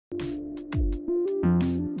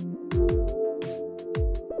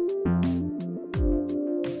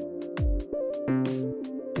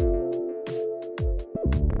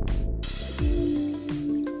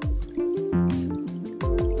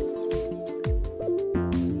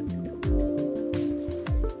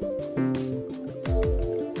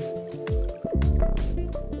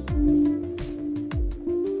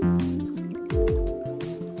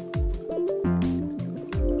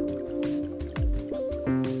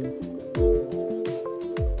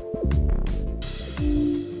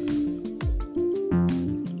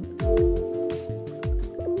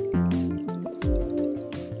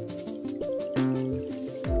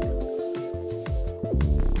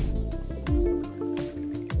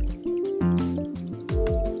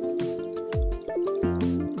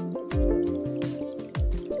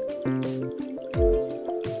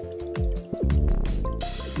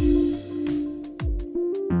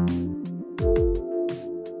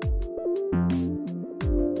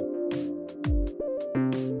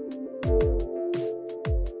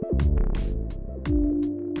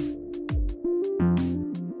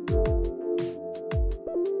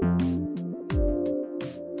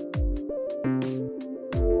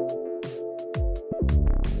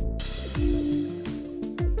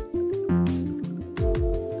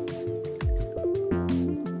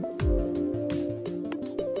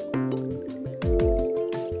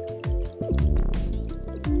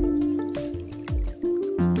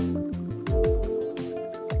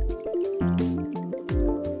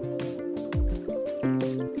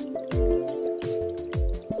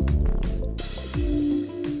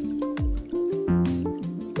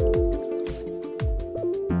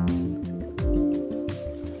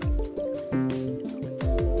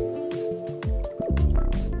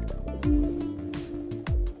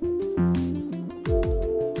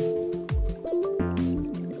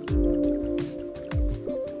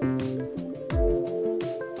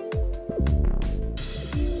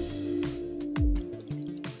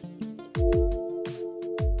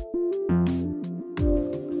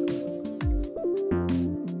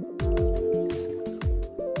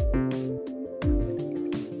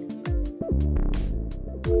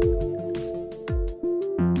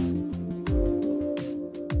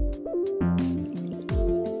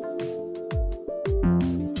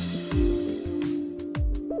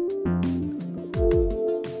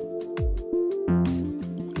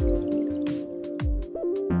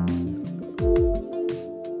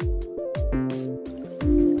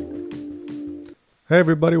Hey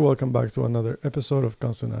everybody, welcome back to another episode of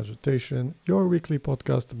Constant Agitation, your weekly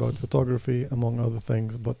podcast about photography, among other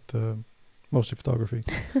things, but mostly photography.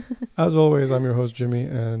 As always, I'm your host Jimmy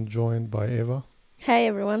and joined by Eva. Hey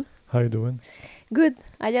everyone. How you doing? Good.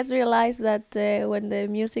 I just realized that when the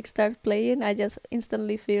music starts playing, I just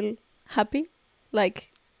instantly feel happy. Like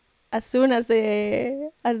as soon as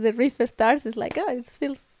the riff starts, it's like, oh, it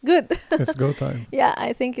feels good. It's go time. Yeah,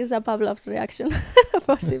 I think it's a Pavlov's reaction,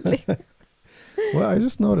 possibly. Well, I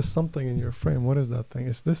just noticed something in your frame. What is that thing?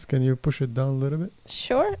 Is this? Can you push it down a little bit?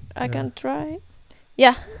 Sure, I Yeah. can try.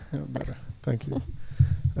 Yeah. Yeah, better. Thank you.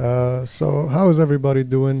 So, how is everybody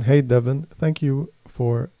doing? Hey, Devin. Thank you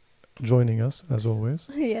for joining us as always.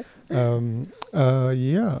 Yes.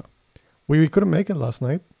 Yeah, we couldn't make it last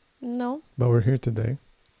night, No. but we're here today.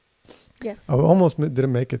 Yes. I almost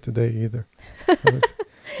didn't make it today either.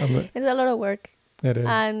 It's a lot of work. It is.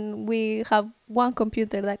 And we have one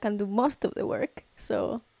computer that can do most of the work,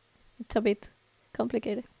 so it's a bit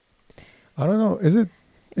complicated. I don't know. Is Is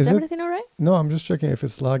it? everything all right? No, I'm just checking if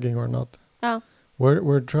it's lagging or not. Oh.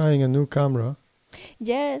 We're trying a new camera.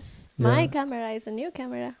 Yes, Yeah. my camera is a new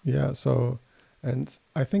camera. Yeah. So, and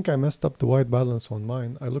I think I messed up the white balance on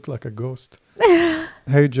mine. I look like a ghost.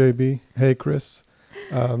 Hey JB. Hey Chris.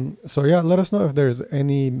 So yeah, let us know if there's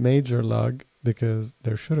any major lag because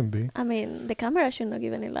there shouldn't be. I mean, the camera should not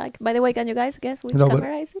give any lag. By the way, can you guys guess which No, but-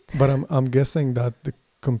 camera is it? But I'm guessing that the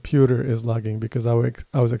computer is lagging because I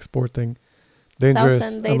was exporting dangerous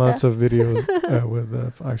 1000 data. amounts of videos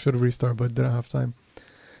with. I should have restarted, but didn't have time.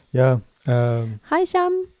 Yeah. Hi,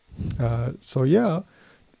 Sham. So yeah,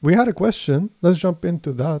 we had a question. Let's jump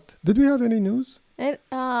into that. Did we have any news? There's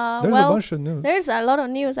a Well, bunch of news. there's a lot of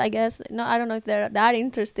news, I guess. No, I don't know if they're that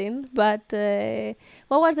interesting, but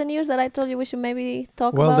what was the news that I told you we should maybe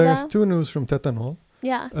talk Well, about? there's that? two news from Tetanol.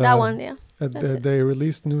 Yeah, that one, yeah. That's it. They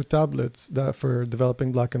released new tablets that for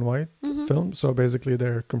developing black and white Mhm. film. So basically,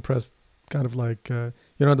 they're compressed, kind of like the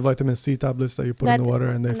vitamin C tablets that you put in That- the water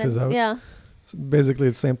and they And then- fizz out. Yeah, So basically,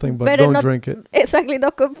 it's the same thing, but Better don't not- drink it. exactly.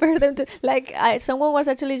 Don't compare them to someone was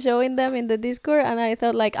actually showing them in the Discord, and I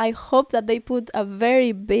thought I hope that they put a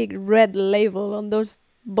very big red label on those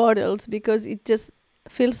bottles because it just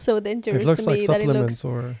feels so dangerous It looks to like me that it looks.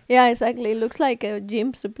 supplements Yeah, exactly. It looks like a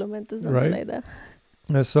gym supplement or something Right. like that.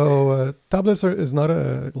 Tablets is not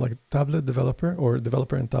a tablet developer or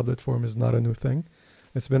developer in tablet form is not a new thing.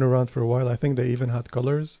 It's been around for a while. I think they even had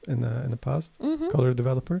colors in the past. Mm-hmm. Color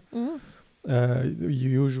developer. Mm-hmm.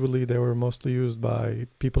 Usually they were mostly used by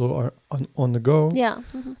people who are on the go. Yeah,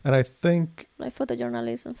 mm-hmm. And I think Like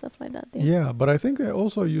photojournalists and stuff like that. yeah, but I think they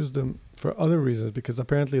also use them for other reasons because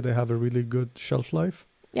apparently they have a really good shelf life.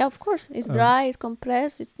 Yeah, of course. It's dry, it's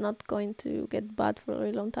compressed, it's not going to get bad for a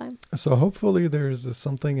very long time. So hopefully there's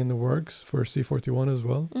something in the works for C41 as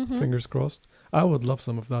well. Mhm. Fingers crossed. I would love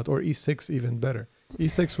some of that, or E6 even better.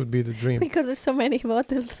 E6 would be the dream. Because there's so many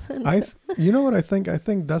bottles. And You know what I think? I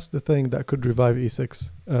think that's the thing that could revive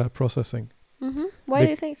E6 processing. Mhm. Why do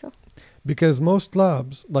you think so? Because most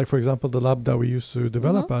labs, like for example the lab that we used to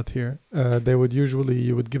develop Mhm. at here,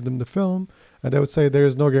 you would give them the film and they would say there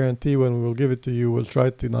is no guarantee when we will give it to you. We'll try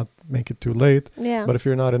to not make it too late. Yeah. But if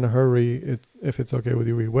you're not in a hurry, if it's okay with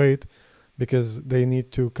you, we wait. Because they need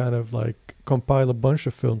to kind of like compile a bunch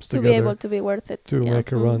of films to together be able to be worth it. to yeah. make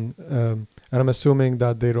a Mhm. run. And I'm assuming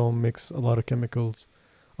that they don't mix a lot of chemicals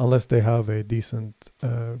unless they have a decent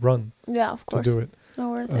run Yeah, of to course. do it. Not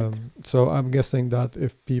worth it. So I'm guessing that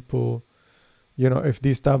if people, if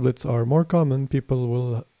these tablets are more common, people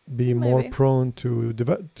will be more Maybe. prone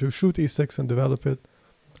to shoot E6 and develop it.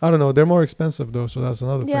 I don't know. They're more expensive though, so that's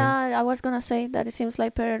another thing. Yeah, I was going to say that it seems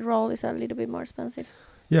like per roll is a little bit more expensive.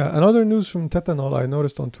 Yeah, another news from Tetanol I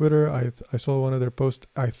noticed on Twitter. I saw one of their posts.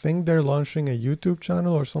 I think they're launching a YouTube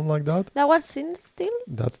channel or something like that. That was still?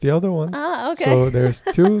 That's the other one. Ah, okay. So there's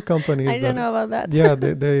two companies. I don't know about that. Yeah,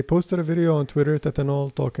 they posted a video on Twitter,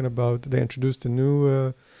 Tetanol, talking about they introduced a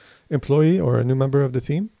new employee or a new member of the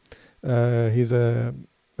team. He's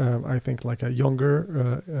I think like a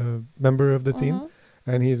younger member of the team, Mhm.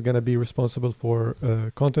 and he's gonna be responsible for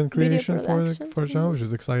content Video creation for the production. channel, Mhm. which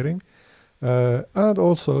is exciting. And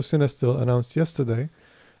also, Cinestil announced yesterday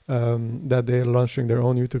that they're launching their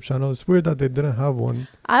own YouTube channel. It's weird that they didn't have one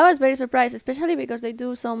I was very surprised, especially because they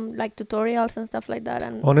do some tutorials and stuff like that.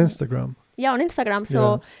 And on Instagram. Yeah, on Instagram.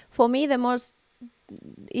 So for me, the most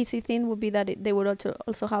easy thing would be that they would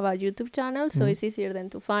also have a YouTube channel. So Mhm. it's easier then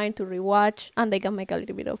to find, to rewatch, and they can make a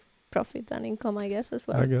little bit of profit and income, I guess, as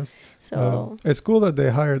well. I guess. So, It's cool that they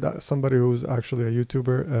hired somebody who's actually a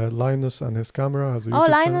YouTuber, Linus, and his camera has a YouTube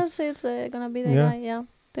channel. Linus is going to be the Yeah. guy, yeah.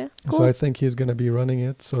 Yeah, So cool. I think he's gonna be running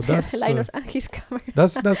it. So that's Linus and his camera.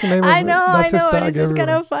 that's the name of I know, that's his tag it's just kind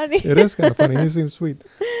everywhere. of funny. It is kind of funny. He seems sweet.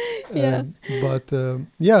 Yeah. But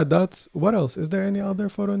yeah, that's what else? Is there any other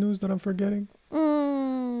photo news that I'm forgetting?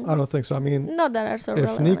 I don't think so. I mean, Not that are so if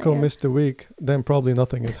relevant, Nico I guess. missed a week, then probably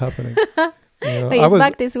nothing is happening. But he's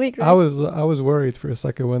back this week, right? I was worried for a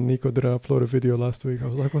second when Nico didn't upload a video last week. I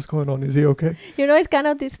was like, what's going on? Is he okay? You know, it's kind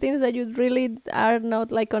of these things that you really are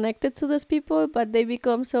not like connected to those people, but they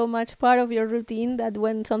become so much part of your routine that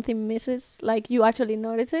when something misses, like you actually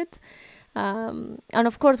notice it. And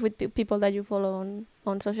of course, with people that you follow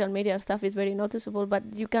on social media, stuff is very noticeable. But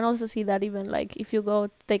you can also see that even like if you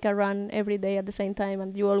go take a run every day at the same time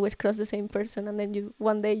and you always cross the same person, and then you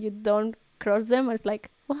one day you don't cross them, it's like,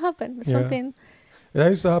 what happened? Yeah. Something. It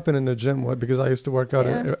used to happen in the gym because I used to work out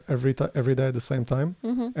Yeah. every day at the same time,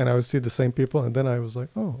 and I would see the same people, and then I was like,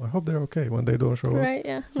 oh, I hope they're okay when they don't show up. Right,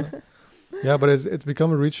 yeah. So, yeah, but it's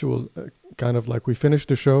become a ritual, kind of like we finish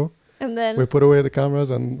the show, And then we put away the cameras,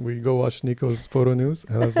 and we go watch Nico's photo news.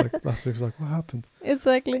 And I was like, last week's like, what happened?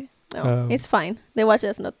 exactly. No, it's fine. There was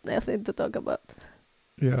just not nothing to talk about.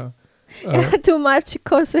 Yeah. Too much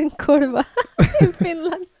Kosen Kurva in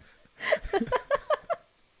Finland.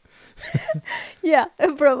 Yeah,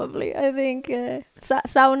 probably. I think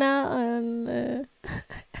sauna and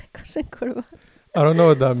Kosen Kurva. I don't know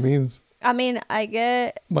what that means. I mean, I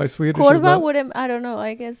get My Swedish is Kurva not... wouldn't. I don't know.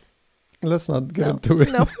 I guess. Let's not get No. into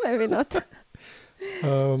it. No, maybe not.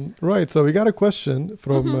 Right, so we got a question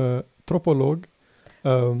from Tropolog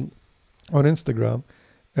on Instagram.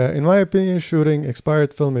 In my opinion, shooting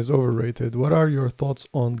expired film is overrated. What are your thoughts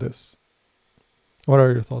on this? What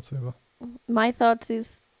are your thoughts, Eva? My thoughts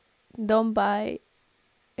is don't buy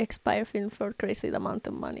expired film for crazy amount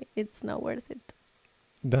of money. It's not worth it.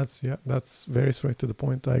 That's very straight to the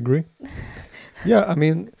point. I agree. Yeah, I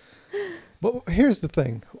mean, but here's the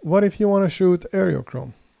thing. What if you want to shoot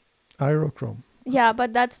aerochrome? Yeah,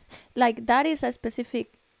 but that's like that is a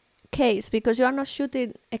specific case because you are not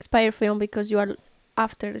shooting expired film because you are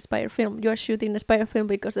after expired film. You are shooting expired film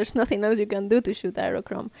because there's nothing else you can do to shoot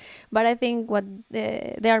aerochrome. But I think what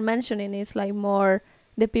they are mentioning is like more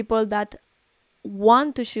the people that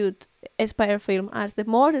want to shoot expired film as the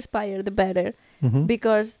more expired the better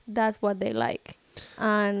because that's what they like.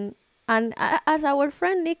 And as our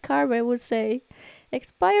friend Nick Carver would say,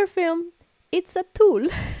 expired film, it's a tool.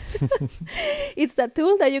 It's a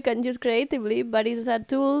tool that you can use creatively, but it's a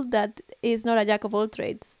tool that is not a jack of all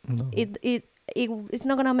trades. No. It's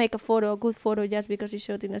not gonna make a good photo just because you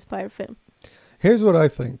shot in expired film. Here's what I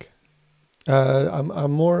think.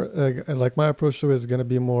 I'm more like my approach to it is gonna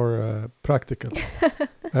be more practical.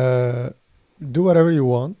 Do whatever you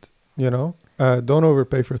want, don't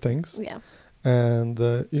overpay for things. Yeah. And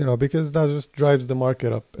because that just drives the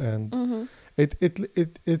market up, and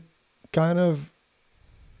it kind of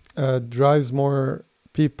drives more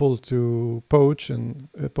people to poach. And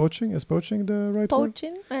poaching is the right word?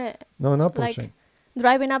 Poaching? No, not Like poaching.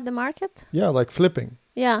 driving up the market? Yeah, like flipping.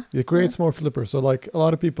 Yeah. It creates more flippers. So like a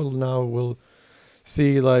lot of people now will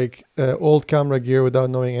see like old camera gear without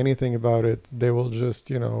knowing anything about it. They will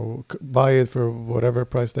just buy it for whatever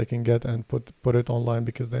price they can get and put it online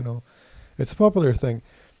because they know it's a popular thing.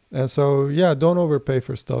 And so yeah, don't overpay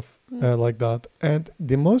for stuff like that. And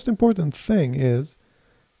the most important thing is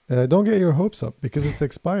don't get your hopes up because it's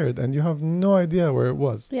expired and you have no idea where it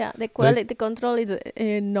was. Yeah, the quality control is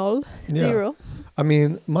null, zero. I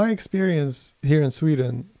mean, my experience here in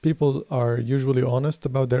Sweden, people are usually honest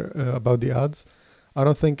about the ads. I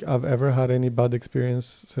don't think I've ever had any bad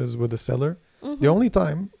experiences with the seller. The only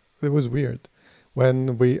time it was weird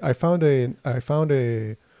when I found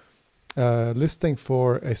a listing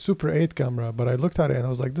for a Super 8 camera, but I looked at it and I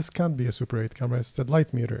was like, this can't be a Super 8 camera. It's a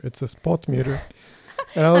light meter. It's a spot meter.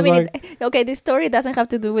 And I was okay, this story doesn't have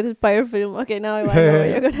to do with expired film. Okay, now I know what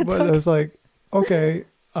you're gonna but talk. I was like, okay,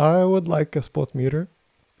 I would like a spot meter.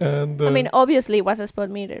 And I mean, obviously it was a spot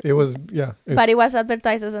meter. it was, yeah. But it was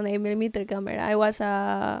advertised as an 8mm camera. I was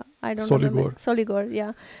I don't know. Soligor,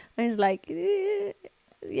 yeah. And it's like,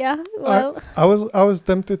 yeah, well. I was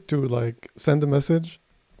tempted to like send a message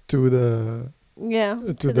to the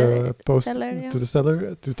seller, to the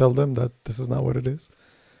seller to tell them that this is not what it is.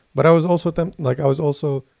 But I was also I was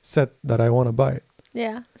also set that I want to buy it.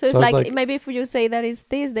 Yeah. So it's like maybe if you say that it's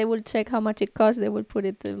this, they will check how much it costs. They will put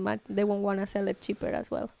it. They won't want to sell it cheaper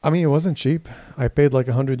as well. I mean, it wasn't cheap. I paid like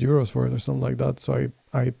 100 euros for it or something like that. So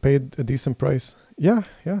I paid a decent price. Yeah.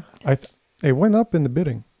 It went up in the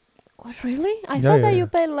bidding. What, really? I thought that you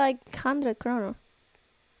paid like 100 kroner.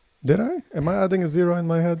 Did I? Am I adding a zero in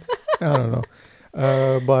my head? I don't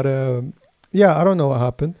know. But yeah, I don't know what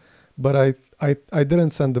happened. but I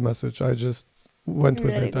didn't send the message. I just went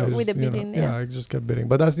with it. I With just, the bidding, yeah, I just kept bidding.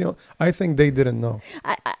 But that's I think they didn't know.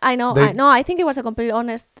 I know. They- I know. I think it was a completely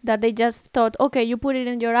honest that they just thought, okay, you put it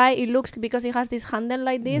in your eye. It looks because it has this handle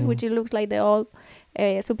like this, which it looks like the old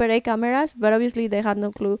Super 8 cameras. But obviously they had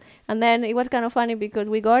no clue. And then it was kind of funny because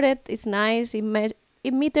we got it. It's nice.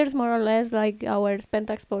 It meters more or less like our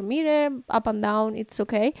Pentax per meter, up and down. It's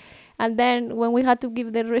okay. And then when we had to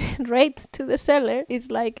give the rate to the seller, it's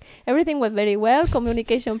like everything went very well,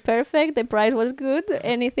 communication perfect, the price was good,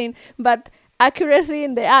 anything, but accuracy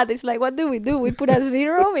in the ad, it's like, what do? We put a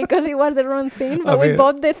 0 because it was the wrong thing, but we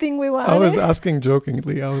bought the thing we wanted. I was asking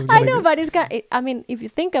jokingly. I know, but it's I mean, if you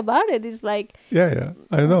think about it, it's like, yeah,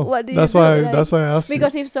 I know. What do that's you do? why Like, that's why I asked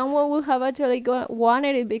because you. if someone would have actually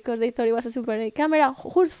wanted it because they thought it was a Super 8 camera,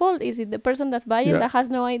 whose fault is it? The person that's buying that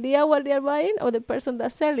has no idea what they're buying, or the person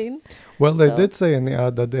that's selling? Well, they did say in the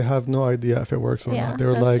ad that they have no idea if it works or not. They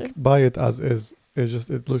were like, true. Buy it as is. It's just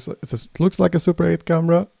it looks like a Super 8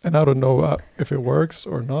 camera, and I don't know if it works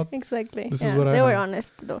or not. Exactly. This is what they were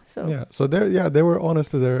honest though. So they were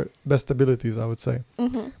honest to their best abilities, I would say.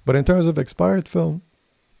 But in terms of expired film,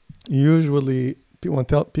 usually when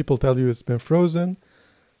people tell you it's been frozen,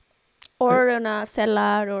 or on a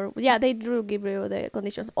cellar, or they do give you the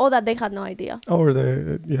conditions, or that they had no idea. Or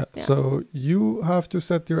so you have to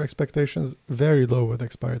set your expectations very low with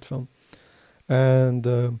expired film, and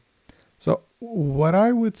so what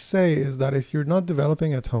I would say is that if you're not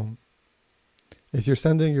developing at home, if you're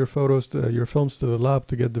sending your your films to the lab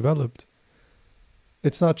to get developed,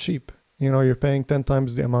 it's not cheap. You're paying 10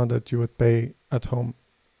 times the amount that you would pay at home,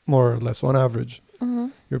 more or less on average.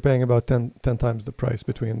 You're paying about 10 times the price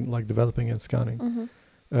between like developing and scanning.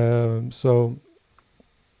 So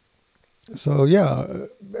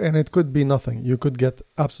and it could be nothing. You could get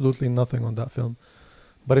absolutely nothing on that film.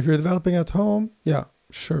 But if you're developing at home,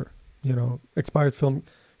 sure. Expired film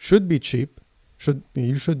should be cheap.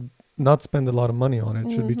 You should not spend a lot of money on it.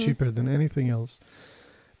 It should be cheaper than anything else.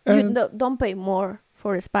 And don't pay more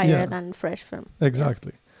for expired than fresh film.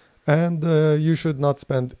 Exactly. And you should not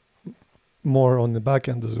spend more on the back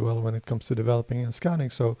end as well when it comes to developing and scanning.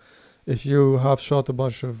 So if you have shot a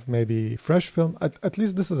bunch of maybe fresh film, at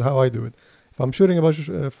least this is how I do it. If I'm shooting a bunch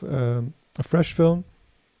of a fresh film,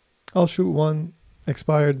 I'll shoot one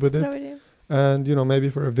expired with it. And, maybe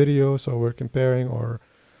for a video, so we're comparing, or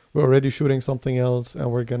we're already shooting something else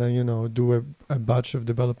and we're going to, do a batch of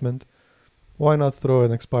development. Why not throw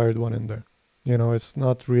an expired one in there? It's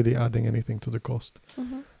not really adding anything to the cost.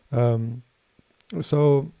 I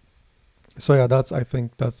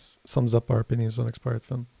think that sums up our opinions on expired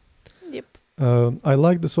film. Yep. I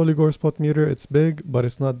like the Soligor spot meter. It's big, but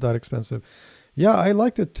it's not that expensive. Yeah, I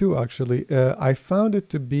liked it too, actually. I found it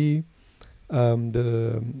to be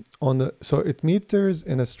so it meters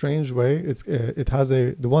in a strange way. It has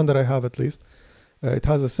the one that I have at least. It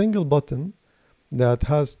has a single button that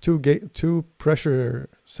has two pressure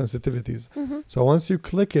sensitivities. So once you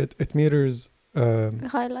click it, it meters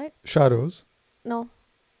highlight shadows. No.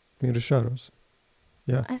 It meters shadows.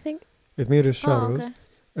 Yeah. I think it meters shadows.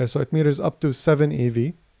 Okay. So it meters up to 7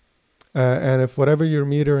 EV. And if whatever you're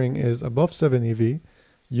metering is above 7 EV,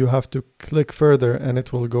 you have to click further and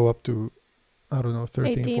it will go up to, I don't know,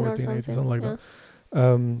 13, 14, 18, something like that.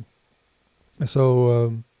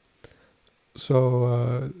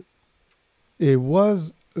 It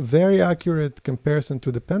was very accurate comparison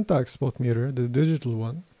to the Pentax spot meter, the digital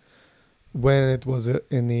one, when it was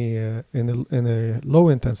in a low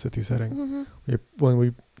intensity setting. When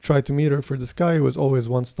we tried to meter for the sky, it was always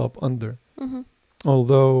one stop under.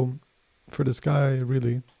 Although for the sky,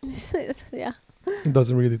 really, it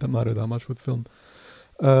doesn't really matter that much with film.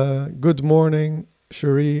 Good morning,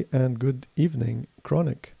 Cherie, and good evening,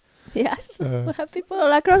 Chronic. Yes, we have people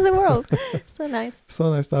all across the world. So nice.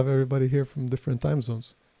 So nice to have everybody here from different time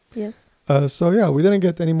zones. Yes. We didn't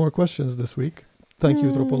get any more questions this week. Thank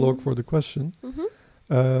you, Tropolog, for the question.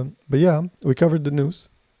 But yeah, we covered the news.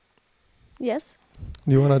 Yes.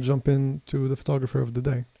 Do you want to jump into the photographer of the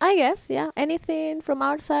day? I guess, yeah. Anything from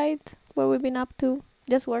our side, what we've been up to?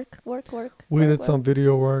 Just work. We did some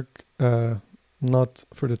video work, not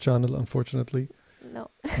for the channel, unfortunately. No.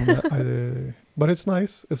 But it's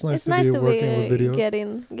nice. It's nice to be working with videos.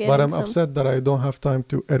 Getting but I'm upset that I don't have time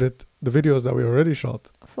to edit the videos that we already shot.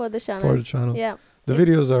 For the channel. Yeah.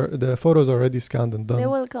 The photos are already scanned and done. They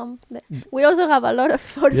will come. We also have a lot of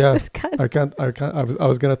photos to scan. I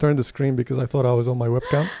was going to turn the screen because I thought I was on my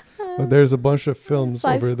webcam. But there's a bunch of films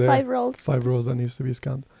over there. 5 rolls. 5 rolls that needs to be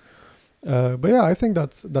scanned. But yeah, I think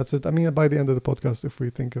that's it. I mean, by the end of the podcast, if we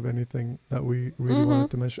think of anything that we really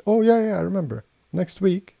wanted to mention. Oh, yeah, I remember. Next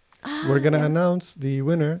week, we're going to announce the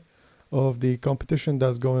winner of the competition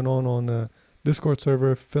that's going on a Discord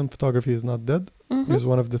server. Film Photography is Not Dead is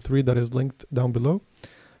one of the 3 that is linked down below.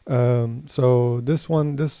 So this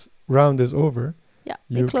round is over. Yeah,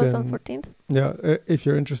 we close on 14th. Yeah, if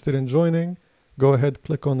you're interested in joining, go ahead,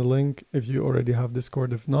 click on the link if you already have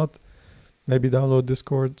Discord. If not, maybe download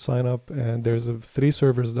Discord, sign up, and there's 3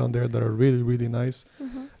 servers down there that are really, really nice.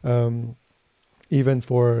 Even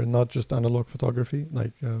for not just analog photography,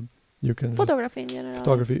 like you can photography in general.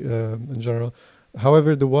 Photography in general.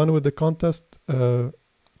 However, the one with the contest,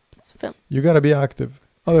 It's film. you gotta be active.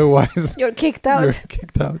 Otherwise, You're kicked out. you're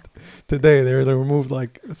kicked out. Today they removed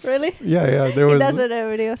like Really? yeah. There It was does it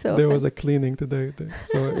every day. So there was a cleaning today.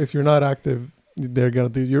 So if you're not active, they're gonna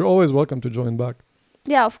do. You're always welcome to join back.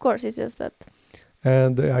 yeah, of course. It's just that.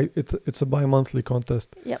 And it's a bi-monthly contest.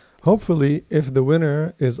 Yep. Hopefully, if the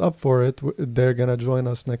winner is up for it, they're gonna join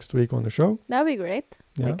us next week on the show. That'd be great.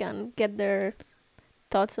 Yeah. We can get their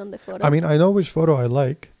thoughts on the photo. I mean, I know which photo I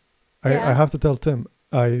like. I Yeah. have to tell Tim.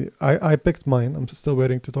 I picked mine. I'm still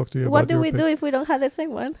waiting to talk to you what about do your we pick. do if we don't have the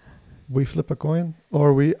same one? We flip a coin,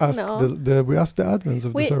 or we ask No. we ask the admins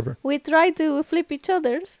of the server. We try to flip each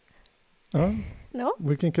other's. Oh, No?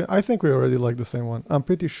 we can. I think we already like the same one. I'm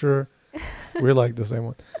pretty sure we like the same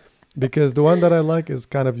one, because the one that I like is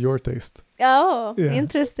kind of your taste. Oh, Yeah.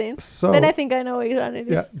 interesting. So Then I think I know which one it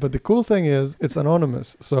is. yeah, but the cool thing is it's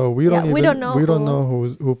anonymous, so we don't know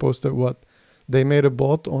who posted what. They made a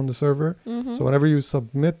bot on the server, so whenever you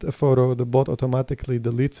submit a photo, the bot automatically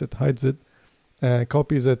deletes it, hides it, and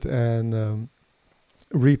copies it, and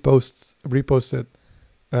reposts it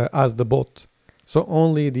as the bot. So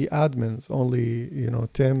only the admins, only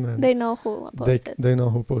Tim, and they know who posted. they know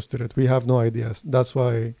who posted it. We have no ideas. That's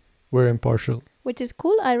why we're impartial. Which is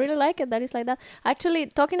cool. I really like it that it's like that. Actually,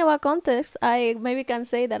 talking about contest, I maybe can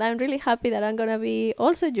say that I'm really happy that I'm going to be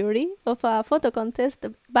also jury of a photo contest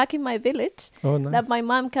back in my village. Oh, nice. That my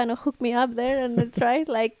mom kind of hooked me up there and tried.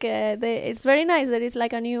 Like, it's very nice. There is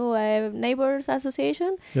like a new neighbors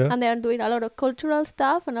association, and they are doing a lot of cultural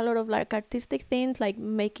stuff and a lot of like artistic things, like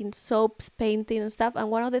making soaps, painting and stuff. And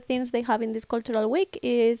one of the things they have in this cultural week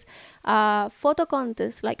is a photo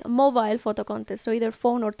contest, like a mobile photo contest, so either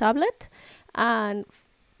phone or tablet. And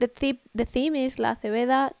the theme is La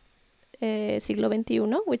Cebeda siglo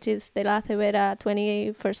XXI, which is the La Cebeda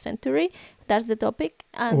 21st century. That's the topic.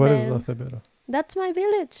 And what is La Cebeda? That's my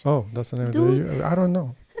village. Oh, that's the name. I don't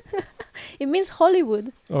know. It means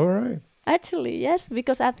Hollywood. All right. Actually, yes,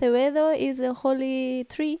 because Acevedo is the holy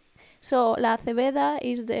tree. So La Cebeda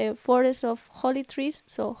is the forest of holy trees.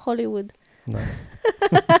 So Hollywood. Nice.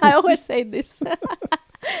 I always say this.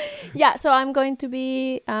 Yeah, so I'm going to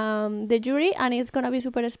be the jury, and it's going to be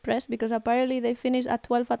super express because apparently they finish at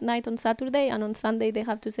 12 at night on Saturday, and on Sunday they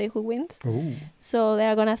have to say who wins. Ooh. So they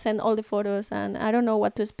are going to send all the photos, and I don't know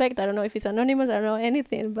what to expect. I don't know if it's anonymous. I don't know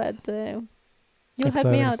anything, but you'll help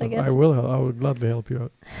me out, I guess. I will. I would gladly help you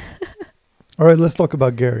out. All right, let's talk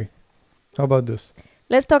about Garry. How about this?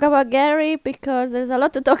 Let's talk about Garry because there's a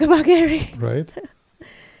lot to talk about Garry. Right?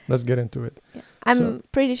 Let's get into it. Yeah. I'm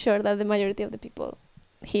pretty sure that the majority of the people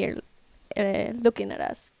here looking at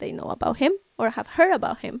us, they know about him or have heard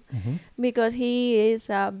about him, because he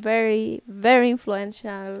is a very, very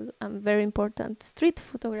influential and very important street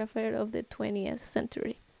photographer of the 20th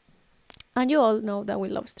century. And you all know that we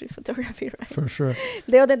love street photography, right? For sure.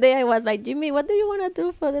 The other day I was like, Jimmy, what do you want to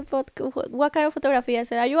do for the podcast? What kind of photography? I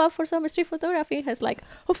said, are you up for some street photography? He's like,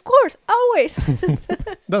 of course, always.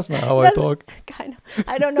 That's not how I talk. Kind of.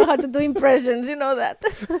 I don't know how to do impressions, you know that.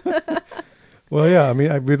 Well, yeah, I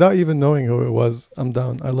mean, without even knowing who it was, I'm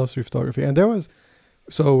down. I love street photography. And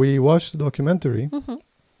so we watched the documentary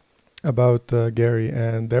about Garry,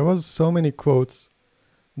 and there was so many quotes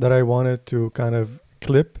that I wanted to kind of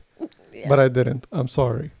clip, but I didn't. I'm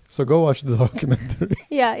sorry. So go watch the documentary.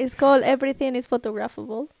 Yeah, it's called Everything is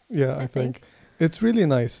Photographable. Yeah, I think. It's really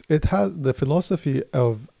nice. It has the philosophy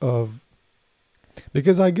of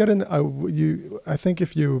because I think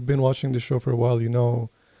if you've been watching the show for a while, you know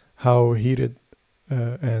how heated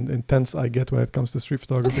and intense I get when it comes to street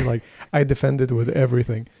photography. Like I defend it with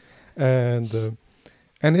everything, and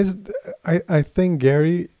I think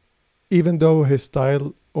Garry, even though his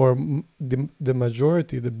style or the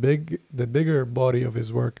majority, the bigger body of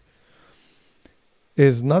his work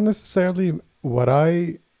is not necessarily what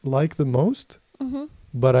I like the most,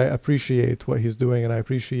 but I appreciate what he's doing, and I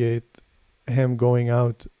appreciate him going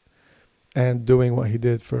out and doing what he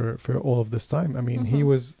did for all of this time. I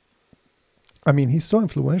mean, he's so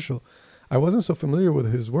influential. I wasn't so familiar with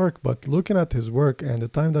his work, but looking at his work and the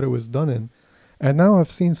time that it was done in, and now I've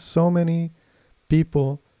seen so many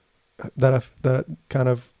people that kind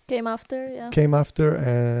of Came after, yeah. came after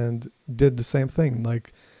and did the same thing,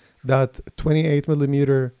 like that 28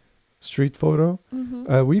 millimeter street photo.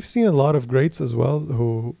 We've seen a lot of greats as well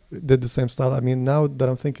who did the same style. I mean, now that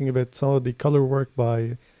I'm thinking of it, some of the color work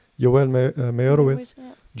by Joel Meyerowitz,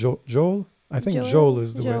 Yeah. Joel, I think Joel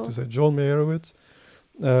is the way to say it. Joel Meyerowitz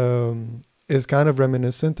is kind of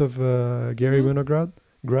reminiscent of Garry Winogrand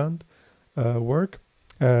work.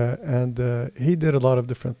 And he did a lot of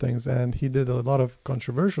different things, and he did a lot of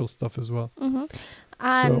controversial stuff as well.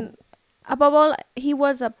 And above all, he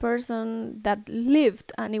was a person that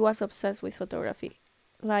lived and he was obsessed with photography.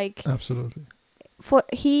 Like, absolutely.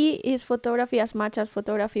 He is photography as much as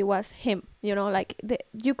photography was him. You know, like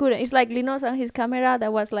you couldn't. It's like Linus and his camera.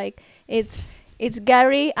 That was like it's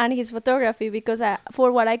Garry and his photography, because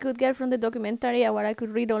for what I could get from the documentary and what I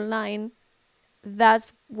could read online,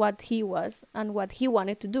 that's what he was and what he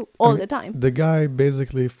wanted to do all the time. The guy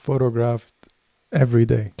basically photographed every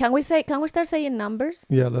day. Can we start saying numbers?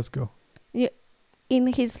 Yeah, let's go. In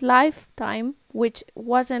his lifetime, which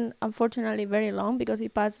wasn't unfortunately very long because he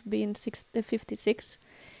passed being 56,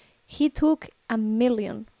 he took 1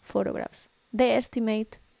 million photographs. They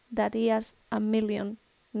estimate that he has 1 million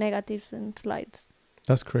negatives and slides.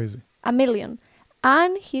 That's crazy. 1 million.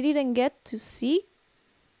 And he didn't get to see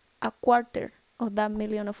a quarter of that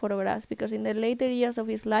million of photographs, because in the later years of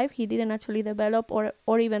his life, he didn't actually develop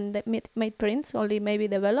or even made prints, only maybe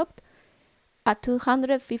developed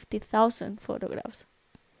 250,000 photographs.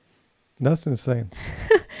 That's insane.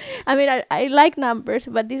 I mean, I like numbers,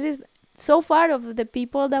 but this is so far of the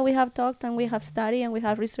people that we have talked and we have studied and we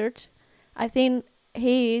have researched. I think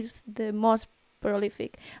he is the most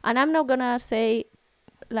prolific. And I'm not going to say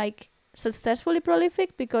like successfully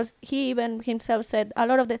prolific, because he even himself said a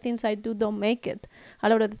lot of the things I do don't make it. A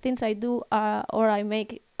lot of the things I do or I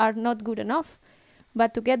make are not good enough.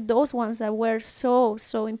 But to get those ones that were so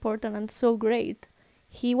important and so great,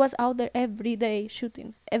 he was out there every day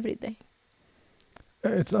shooting, every day.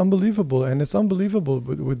 It's unbelievable, and it's unbelievable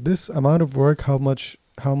with this amount of work how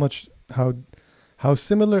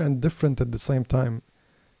similar and different at the same time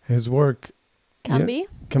his work can be.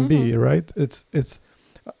 Can be, right? It's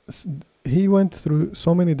he went through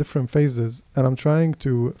so many different phases, and I'm trying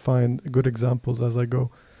to find good examples as I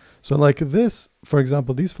go. So like this, for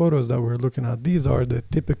example, these photos that we're looking at, these are the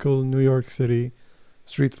typical New York City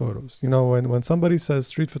street photos. You know, when somebody says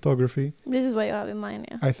street photography, this is what you have in mind,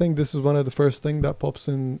 yeah. I think this is one of the first things that pops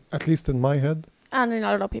in, at least in my head. And in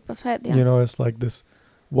a lot of people's head, yeah. You know, it's like this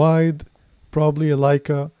wide, probably a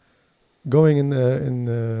Leica, going in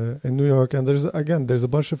New York. And there's a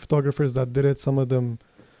bunch of photographers that did it. Some of them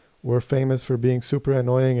were famous for being super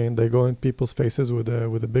annoying, and they go in people's faces with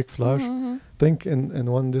a big flash. I think in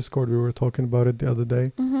one Discord we were talking about it the other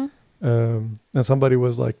day. And somebody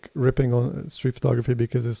was like ripping on street photography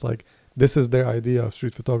because it's like, this is their idea of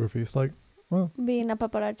street photography. It's like, well, being a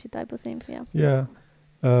paparazzi type of thing, yeah.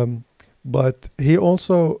 Yeah. But he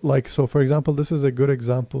also, like, so for example, this is a good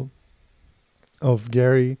example of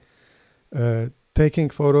Garry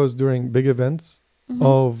taking photos during big events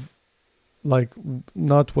of like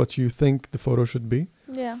not what you think the photo should be.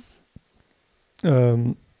 Yeah.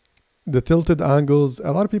 The tilted angles.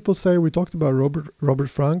 A lot of people say, we talked about Robert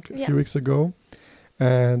Frank a few weeks ago,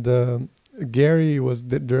 and Garry was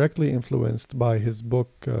directly influenced by his book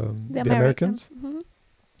The Americans.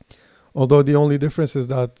 Although the only difference is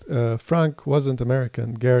that Frank wasn't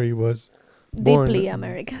American, Garry was deeply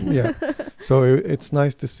American. Yeah. So it's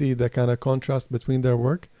nice to see the kind of contrast between their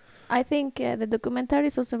work. I think the documentary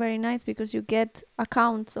is also very nice because you get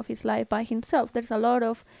accounts of his life by himself. There's a lot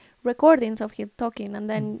of recordings of him talking, and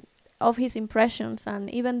then of his impressions. And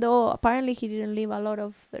even though apparently he didn't leave a lot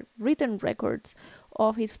of written records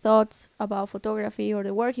of his thoughts about photography or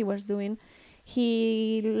the work he was doing,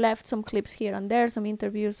 he left some clips here and there, some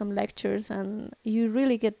interviews, some lectures, and you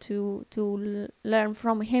really get to learn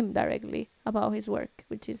from him directly about his work,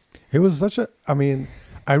 which is... He was such a... I mean,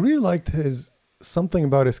 I really liked something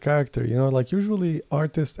about his character, you know, like usually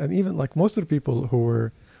artists, and even like most of the people who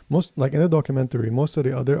were like in the documentary, most of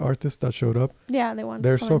the other artists that showed up,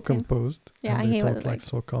 they're so composed. Yeah, and they he talk was like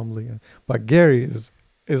so calmly. But Garry is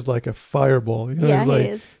like a fireball, you know. Yeah, he's like he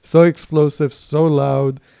is so explosive, so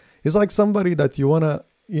loud. He's like somebody that you wanna,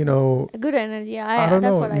 you know, good energy. I don't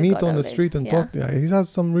know, meet on the street and talk. Yeah, he has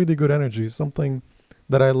some really good energy, something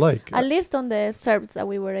that I like. At least on the serves that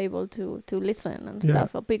we were able to listen and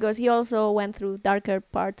stuff, because he also went through darker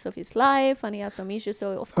parts of his life and he has some issues.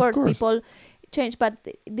 So of course people change, but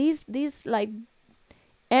this like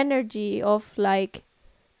energy of like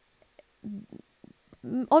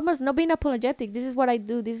almost not being apologetic. This is what I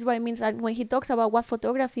do. This is what it means. And when he talks about what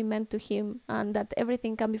photography meant to him and that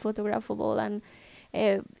everything can be photographable, and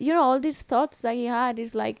all these thoughts that he had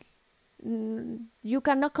is like, you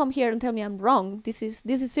cannot come here and tell me I'm wrong. This is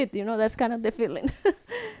it. That's kind of the feeling.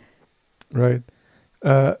 Right.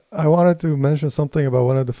 I wanted to mention something about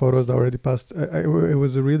one of the photos that already passed. It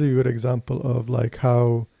was a really good example of like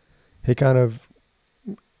how he kind of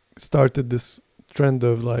started this trend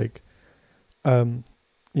of like,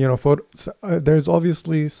 there's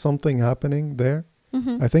obviously something happening there.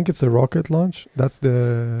 Mm-hmm. I think it's a rocket launch. That's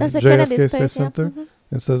the Kennedy JFK Space Center. Yeah.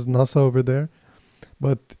 Mm-hmm. It says NASA over there.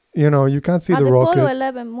 But, you can't see the the rocket. Apollo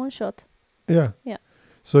 11 moonshot. Yeah. Yeah.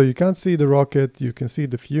 So you can't see the rocket. You can see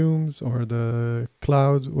the fumes or the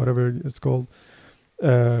cloud, whatever it's called.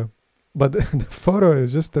 But the photo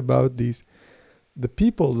is just about the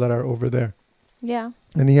people that are over there. Yeah.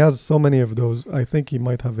 And he has so many of those. I think he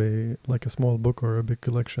might have a small book or a big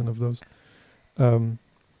collection of those.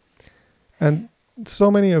 And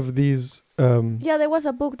so many of these. There was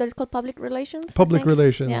a book that is called Public Relations. Public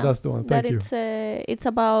Relations, that's the one. Thank you. It's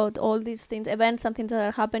about all these things, events, something that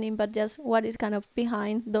are happening, but just what is kind of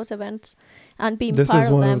behind those events and being part of them. This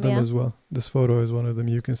is one of them as well. This photo is one of them.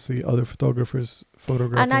 You can see other photographers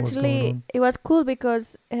photographing and what's going actually, on. it was cool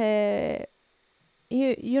because I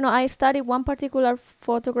studied one particular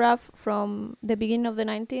photograph from the beginning of the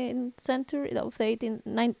 19th century, of the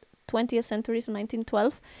 20th century, so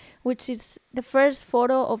 1912, which is the first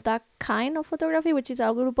photo of that kind of photography, which is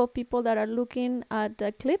a group of people that are looking at the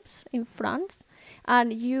eclipse in France.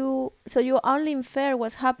 And you only infer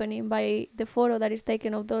what's happening by the photo that is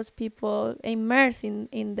taken of those people immersed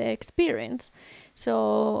in the experience.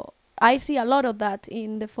 So I see a lot of that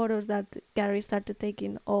in the photos that Garry started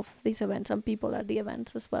taking of these events and people at the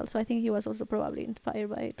events as well. So I think he was also probably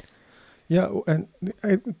inspired by it. Yeah, and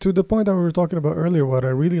to the point that we were talking about earlier, what I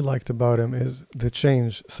really liked about him is the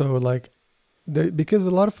change. So like, because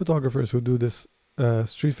a lot of photographers who do this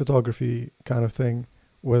street photography kind of thing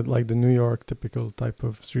with like the New York typical type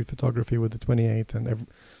of street photography with the 28 and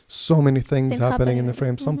so many things happening in the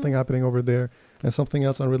frame, something happening over there and something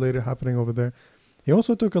else unrelated happening over there. He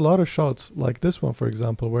also took a lot of shots like this one, for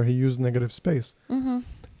example, where he used negative space. Mm-hmm.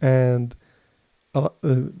 And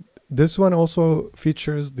this one also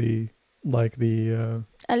features a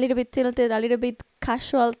little bit tilted, a little bit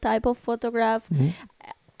casual type of photograph. Mm-hmm.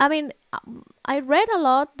 I mean, I read a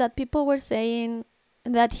lot that people were saying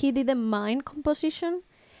that he didn't mind composition,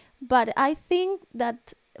 but I think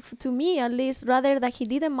that to me at least, rather that he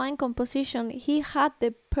didn't mind composition, he had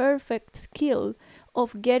the perfect skill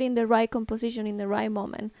of getting the right composition in the right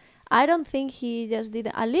moment. I don't think he just did,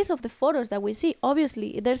 at least of the photos that we see.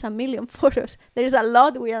 Obviously, there's a million photos. There's a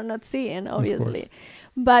lot we are not seeing, obviously.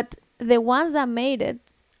 But the ones that made it,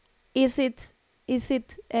 is it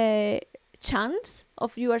chance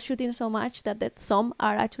of you are shooting so much that some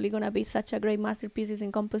are actually going to be such a great masterpieces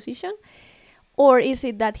in composition? Or is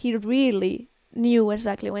it that he really knew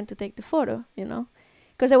exactly when to take the photo,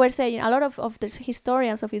 Because they were saying, a lot of the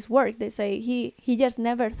historians of his work, they say he just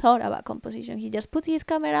never thought about composition. He just put his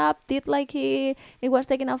camera up, did like he was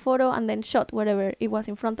taking a photo, and then shot whatever it was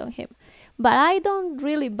in front of him. But I don't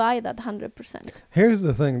really buy that 100%. Here's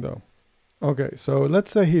the thing, though. Okay, so let's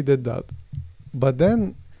say he did that. But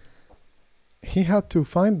then he had to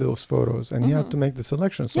find those photos, and he had to make the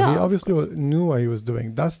selection. So he obviously knew what he was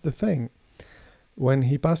doing. That's the thing. When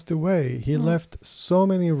he passed away, he left so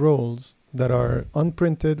many rolls that are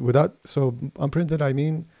unprinted unprinted, I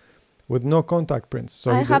mean, with no contact prints.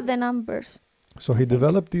 So I have the numbers. So he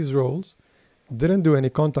developed these rolls, didn't do any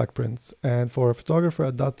contact prints. And for a photographer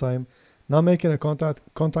at that time, not making a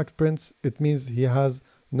contact prints, it means he has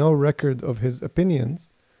no record of his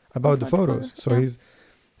opinions about the photos. So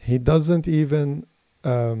he doesn't even,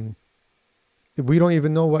 we don't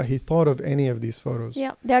even know what he thought of any of these photos.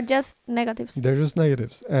 Yeah, they're just negatives. They're just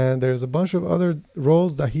negatives. And there's a bunch of other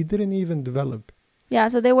rolls that he didn't even develop. Yeah,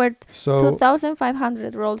 so they were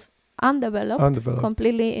 2,500 rolls undeveloped,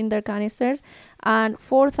 completely in their canisters, and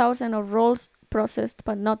 4,000 of rolls processed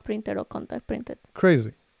but not printed or contact printed.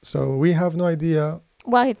 Crazy. So we have no idea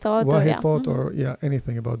what he thought or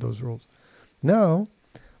anything about those rolls. Now,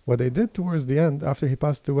 what they did towards the end, after he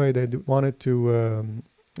passed away, they wanted to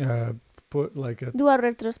put like do a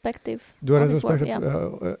retrospective. In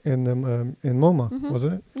MoMA,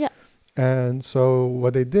 wasn't it? Yeah. And so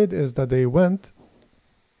what they did is that they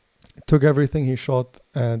took everything he shot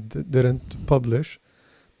and didn't publish,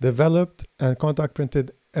 developed and contact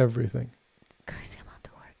printed everything. Crazy amount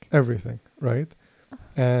of work. Everything, right?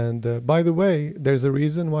 And by the way, there's a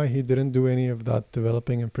reason why he didn't do any of that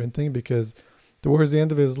developing and printing, because towards the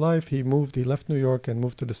end of his life, he left New York and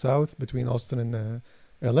moved to the south between Austin and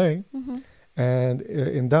LA. Mm-hmm. And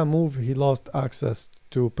in that move, he lost access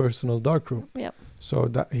to personal darkroom. Yep. So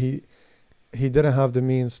that he didn't have the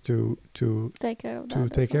means to Take care of that. to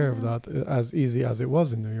take care of that as easy as it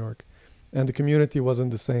was in New York. And the community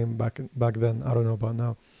wasn't the same back then. I don't know about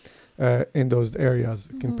now. In those areas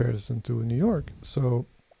in comparison to New York. So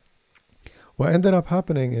what ended up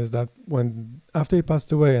happening is that after he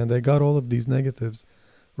passed away and they got all of these negatives,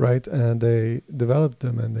 right, and they developed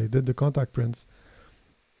them and they did the contact prints,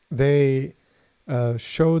 they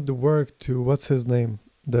showed the work to, what's his name,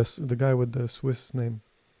 the guy with the Swiss name,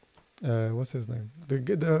 what's his name, the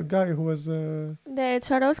guy who was the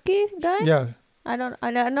Swarovski guy. Yeah, I don't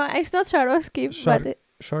know. It's not Swarovski, but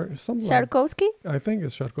Sharkovsky. I think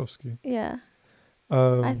it's Sharkovsky. Yeah.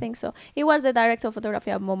 I think so. He was the director of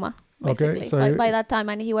photography at MoMA, basically, okay, so by that time,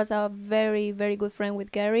 and he was a very, very good friend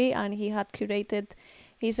with Garry, and he had curated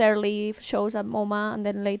his early shows at MoMA and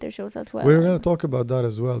then later shows as well. We're going to talk about that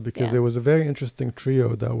as well, because it was a very interesting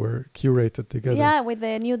trio that were curated together. Yeah, with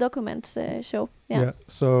the New Documents show. Yeah.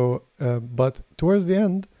 So, but towards the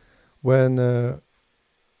end, when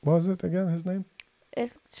what was it again? His name?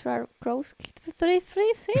 Is Swarovski.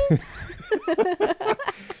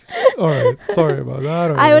 All right, sorry about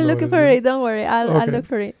that. I will look for it. Don't worry, I'll look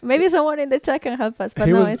for it. Maybe someone in the chat can help us. But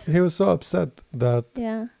he was so upset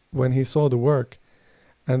that when he saw the work,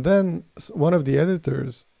 and then one of the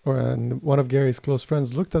editors and one of Gary's close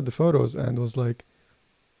friends looked at the photos and was like,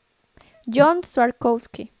 John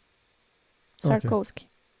Swarovski.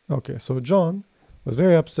 Okay, so John was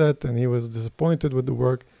very upset and he was disappointed with the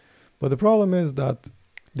work. But the problem is that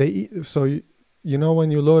you know when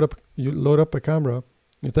you load up a camera,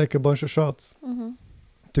 you take a bunch of shots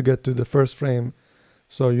to get to the first frame,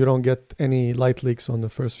 so you don't get any light leaks on the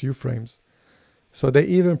first few frames. So they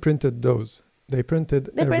even printed those. They printed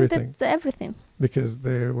everything because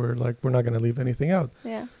they were like, we're not going to leave anything out.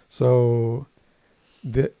 Yeah. So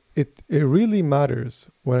it really matters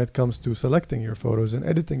when it comes to selecting your photos and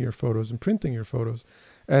editing your photos and printing your photos.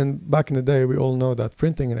 And back in the day, we all know that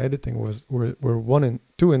printing and editing were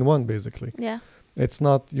two in one, basically. Yeah.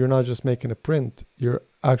 You're not just making a print, you're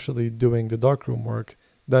actually doing the darkroom work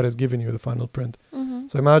that is giving you the final print. Mm-hmm.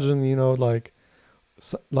 So imagine, like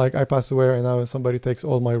I pass away right now and somebody takes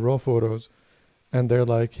all my raw photos and they're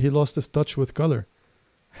like, he lost his touch with color.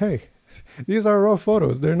 Hey, these are raw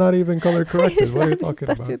photos. They're not even color corrected. What are you talking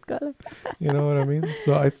about? You know what I mean?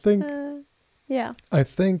 So I think, I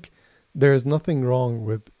think there's nothing wrong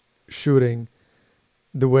with shooting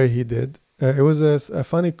the way he did. It was a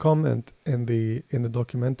funny comment in the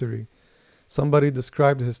documentary. Somebody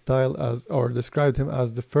described his style described him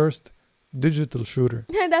as the first digital shooter.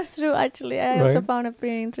 Yeah, that's true. Actually, I also found it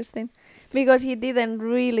pretty interesting because he didn't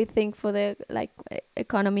really think for the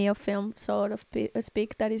economy of film, sort of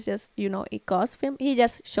speak. That is just it costs film. He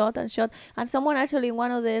just shot and shot. And someone actually in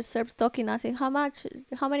one of the Serbs talking asking how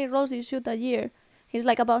many rolls you shoot a year. He's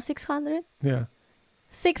like about 600. Yeah.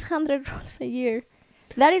 600 rolls a year.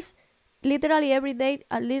 That is literally every day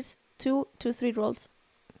at least 2 to 3 rolls.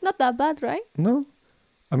 Not that bad, right? No.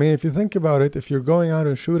 I mean, if you think about it, if you're going out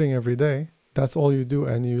and shooting every day, that's all you do,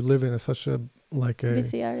 and you live in such a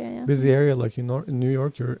busy area like in New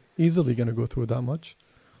York, you're easily going to go through that much.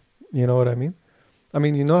 You know what I mean? I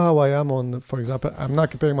mean, you know how I am for example, I'm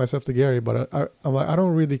not comparing myself to Garry, but I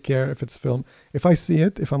don't really care if it's film. If I see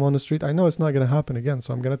it, if I'm on the street, I know it's not going to happen again,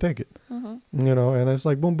 so I'm going to take it. Mm-hmm. And it's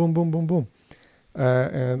like boom, boom, boom, boom, boom.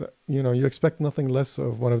 And, you expect nothing less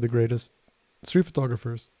of one of the greatest street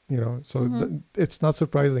photographers, so it's not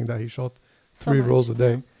surprising that he shot 3 rolls a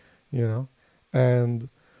day, and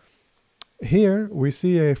here we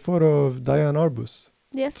see a photo of Diane Arbus.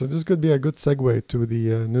 Yes. So this could be a good segue to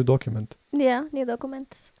the new document. Yeah, new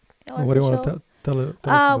documents. What do you want to tell us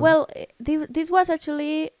about? Well, this was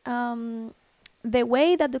actually the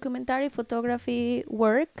way that documentary photography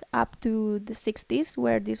worked up to the 60s,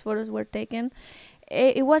 where these photos were taken.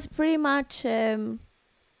 It was pretty much, in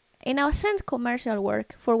a sense, commercial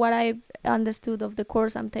work, for what I understood of the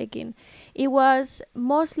course I'm taking. It was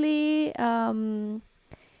mostly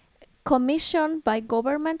commissioned by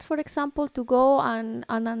government, for example, to go and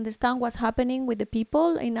understand what's happening with the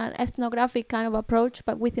people in an ethnographic kind of approach,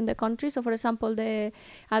 but within the country. So, for example, the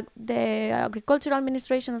agricultural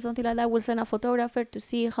administration or something like that will send a photographer to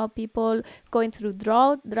see how people going through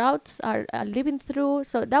droughts are living through.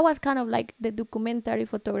 So that was kind of like the documentary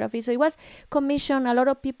photography. So it was commissioned. A lot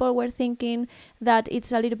of people were thinking that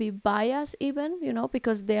it's a little bit biased even,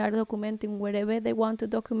 because they are documenting wherever they want to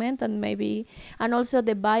document, and also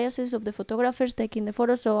the biases process of the photographers taking the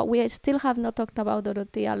photos. So we still have not talked about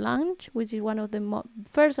Dorothea Lange, which is one of the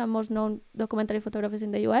first and most known documentary photographers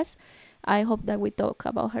in the US. I hope that we talk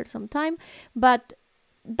about her sometime. But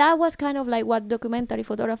that was kind of like what documentary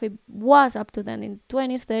photography was up to then in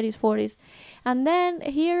 20s, 30s, 40s. And then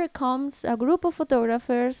here comes a group of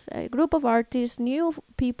photographers, a group of artists, new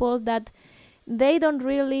people that they don't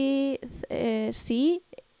really see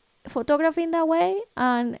photography in that way.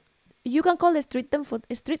 And you can call it street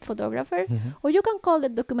photographers, or you can call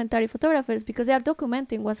it documentary photographers because they are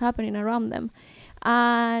documenting what's happening around them.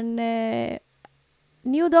 And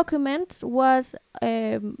New Documents was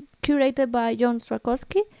curated by John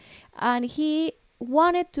Strakowski, and he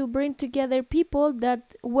wanted to bring together people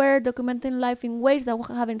that were documenting life in ways that we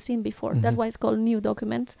haven't seen before. That's why it's called New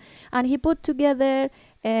Documents. And he put together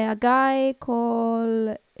a guy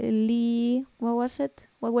called Lee. What was it?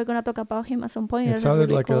 Well, we're gonna talk about him at some point. It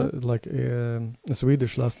sounded really like a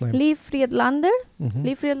Swedish last name. Lee Friedlander,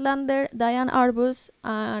 Diane Arbus,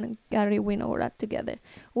 and Garry Winogrand together,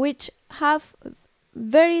 which have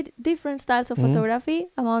very different styles of photography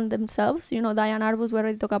among themselves. You know, Diane Arbus, we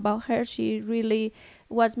already talked about her. She really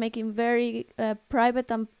was making very private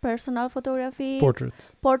and personal photography.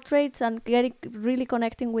 Portraits and really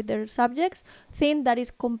connecting with their subjects. Thing that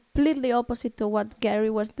is completely opposite to what Garry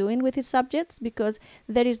was doing with his subjects, because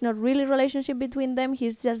there is not really relationship between them.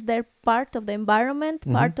 He's just there, part of the environment,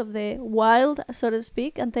 part of the wild, so to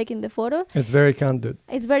speak, and taking the photo. It's very candid.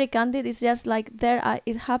 It's just like there,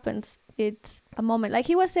 it happens. It's a moment. Like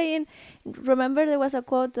he was saying, remember there was a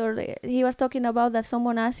quote, or he was talking about that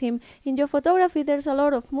someone asked him, in your photography there's a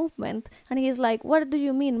lot of movement, and he's like, what do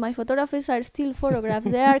you mean? My photographies are still photographs.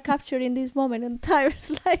 They are captured in this moment in time.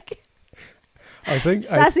 It's like I think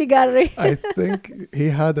sassy Garry. I think he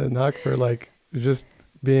had a knack for like just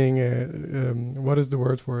being what is the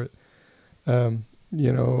word for it?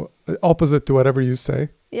 You know, opposite to whatever you say.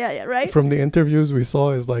 Yeah, right. From the interviews we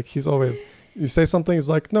saw, is like he's always, you say something, it's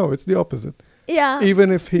like, no, it's the opposite. Yeah.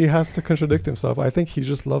 Even if he has to contradict himself, I think he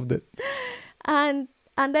just loved it. And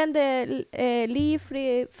then the Lee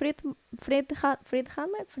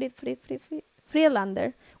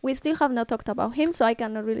Friedlander, we still have not talked about him, so I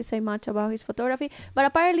cannot really say much about his photography. But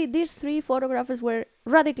apparently these three photographers were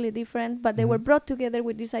radically different, but they were brought together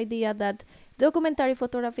with this idea that documentary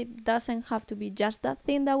photography doesn't have to be just that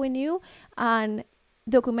thing that we knew, and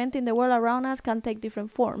documenting the world around us can take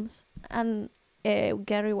different forms. And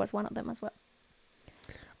Garry was one of them as well.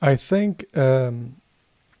 I think that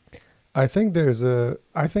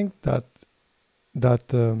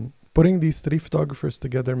putting these three photographers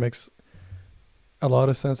together makes a lot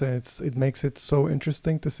of sense, and it makes it so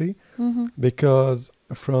interesting to see, because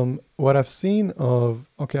from what I've seen of,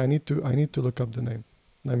 okay, I need to look up the name.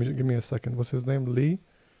 Give me a second. What's his name? Lee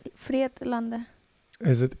Friedlander.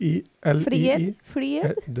 Is it L-E-E?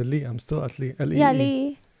 Fried? The Lee. I'm still at Lee. L-E-E. Yeah,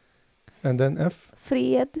 Lee. And then F?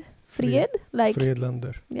 Fried? Like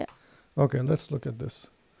Friedlander. Yeah. Okay, let's look at this.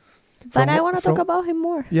 But I want to talk about him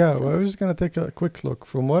more. Yeah, well, I was just going to take a quick look.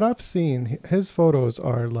 From what I've seen, his photos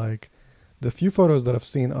are like, the few photos that I've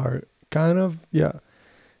seen are kind of,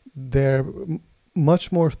 they're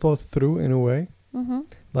much more thought through in a way.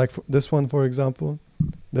 Like this one, for example.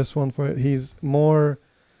 He's more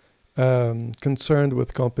concerned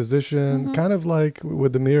with composition, kind of like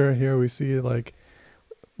with the mirror here we see, like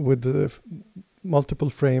with the multiple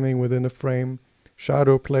framing within a frame,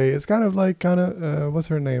 shadow play. It's kind of like what's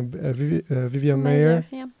her name, Vivian Mayer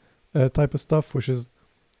type of stuff, which is,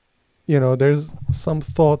 you know, there's some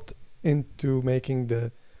thought into making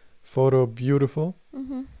the photo beautiful,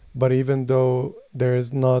 but even though there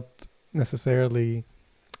is not necessarily,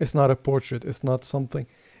 it's not a portrait, it's not something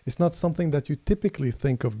that you typically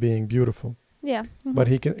think of being beautiful. Yeah. But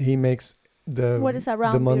he makes what is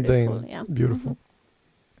around the mundane beautiful.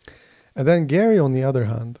 And then Garry, on the other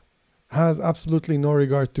hand, has absolutely no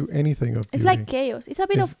regard to anything of beauty. It's like chaos. It's a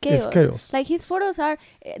bit of chaos. It's chaos. Like his photos are,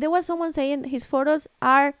 there was someone saying his photos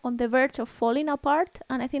are on the verge of falling apart,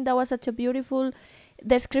 and I think that was such a beautiful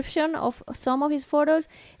description of some of his photos.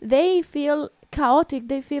 They feel chaotic.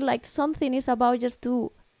 They feel like something is about just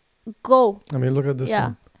to go. I mean, look at this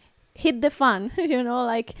one. Hit the fan, you know,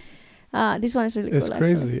 like this one is really it's cool. It's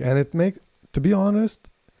crazy. actually. And it makes, to be honest,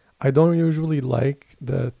 I don't usually like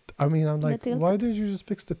that. I mean, I'm like, why didn't you just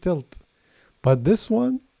fix the tilt? But this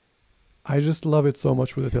one, I just love it so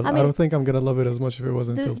much with the tilt. I don't think I'm going to love it as much if it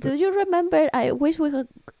wasn't tilted. Do you remember, I wish we could,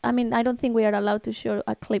 I mean, I don't think we are allowed to show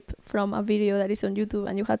a clip from a video that is on YouTube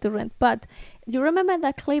and you have to rent. But do you remember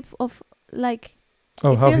that clip of like...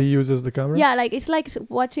 Oh, how he uses the camera? Yeah, like it's like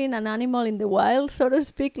watching an animal in the wild, so to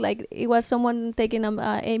speak. Like it was someone taking a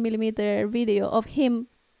 8mm video of him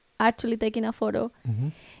actually taking a photo Mm-hmm.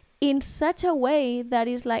 in such a way that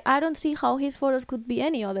is like, I don't see how his photos could be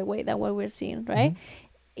any other way than what we're seeing, right?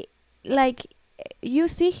 Like you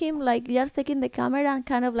see him like just taking the camera and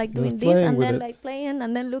kind of like doing this and then like playing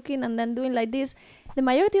and then looking and then doing like this. The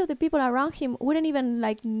majority of the people around him wouldn't even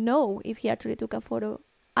like know if he actually took a photo.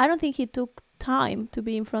 I don't think he took time to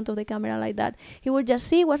be in front of the camera like that. He would just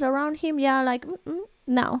see what's around him. Yeah, like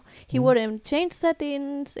now he wouldn't change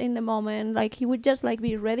settings in the moment. Like he would just like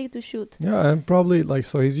be ready to shoot. Yeah, and probably like,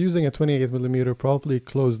 so he's using a 28mm probably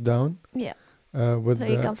closed down. Yeah. With so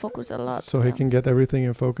he can focus a lot. So he can get everything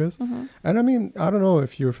in focus. And I mean, I don't know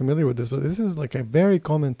if you're familiar with this, but this is like a very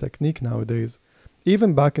common technique nowadays.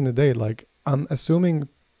 Even back in the day, like I'm assuming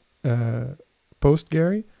post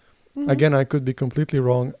Garry. Again, I could be completely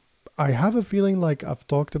wrong. I have a feeling like I've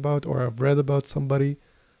talked about or I've read about somebody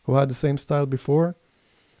who had the same style before.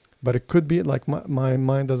 But it could be like my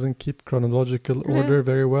mind doesn't keep chronological order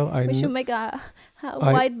very well. We should make a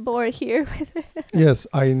whiteboard here. Yes,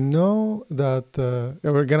 I know that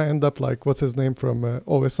we're going to end up like, what's his name from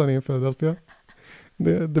Always Sunny in Philadelphia?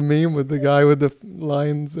 The meme with the guy with the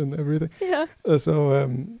lines and everything. Yeah. What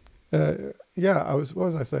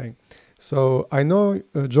was I saying? So I know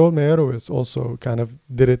Joel Meyerowitz also kind of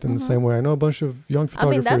did it in the same way. I know a bunch of young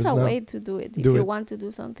photographers. I mean, that's a way to do it if you want to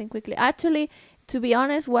do something quickly. Actually, to be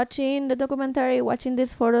honest, watching the documentary, watching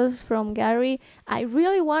these photos from Garry, I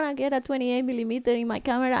really want to get a 28mm in my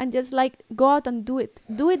camera and just like go out and do it.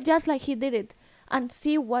 Do it just like he did it and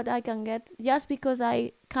see what I can get. Just because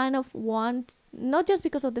I kind of want, not just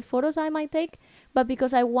because of the photos I might take, but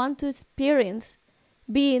because I want to experience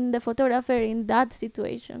being the photographer in that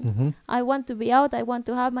situation. I want to be out. I want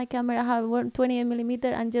to have my camera, have 28mm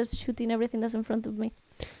and just shooting everything that's in front of me.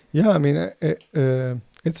 Yeah, I mean,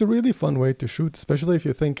 it's a really fun way to shoot, especially if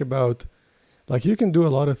you think about, like, you can do a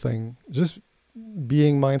lot of things. Just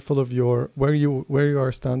being mindful of where you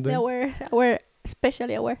are standing. Yeah, we're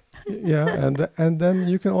especially aware. Yeah, and then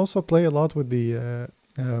you can also play a lot with the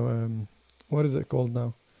what is it called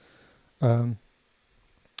now?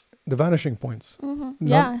 The vanishing points.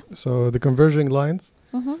 So the converging lines,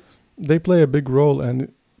 they play a big role,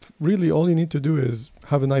 and really all you need to do is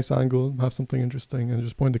have a nice angle, have something interesting, and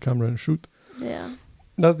just point the camera and shoot. Yeah.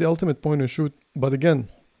 That's the ultimate point and shoot. But again,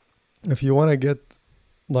 if you want to get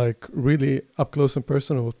like really up close and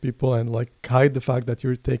personal with people and like hide the fact that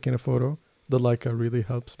you're taking a photo, the Leica really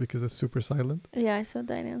helps because it's super silent. Yeah, it's so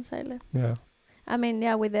tiny and silent. Yeah. I mean,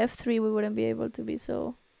 yeah, with F3 we wouldn't be able to be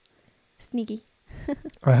so sneaky.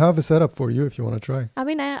 I have a setup for you if you want to try. I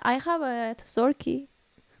mean, I have a Sorky.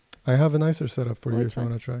 I have a nicer setup for you if you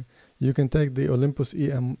want to try. You can take the Olympus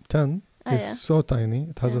EM10. It's so tiny.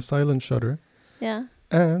 It has a silent shutter. Yeah.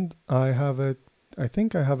 And I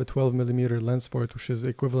think I have a 12mm lens for it, which is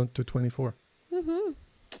equivalent to 24.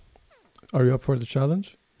 Are you up for the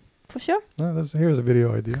challenge? For sure. Here's a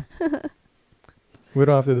video idea. We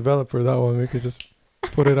don't have to develop for that one. We could just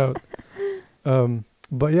put it out.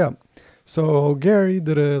 But yeah. So Garry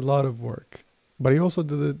did a lot of work, but he also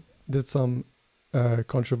did some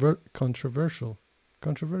controversial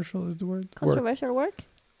is the word? Controversial work?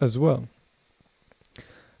 As well.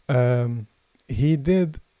 He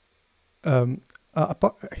did, even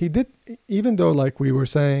though like we were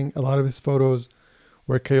saying, a lot of his photos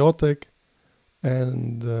were chaotic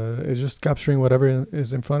and it's just capturing whatever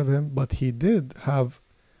is in front of him, but he did have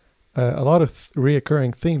a lot of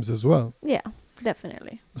reoccurring themes as well. Yeah.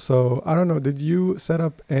 Definitely. So I don't know. Did you set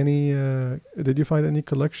up any? Did you find any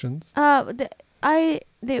collections? Did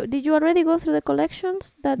you already go through the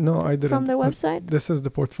collections No, I didn't. From the website? This is the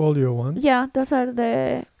portfolio one. Yeah, those are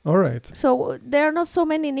the. All right. So there are not so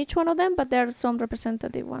many in each one of them, but there are some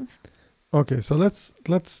representative ones. Okay, so let's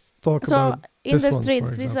talk about in this the one, streets.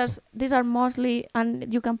 These are mostly,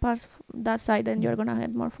 and you can pass that side, and you're gonna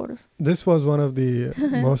get more photos. This was one of the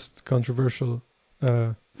most controversial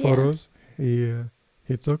photos. He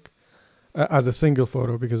took as a single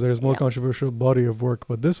photo because there's more controversial body of work,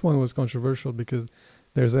 but this one was controversial because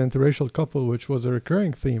there's an interracial couple which was a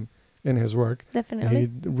recurring theme in his work. Definitely. He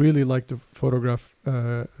really liked to photograph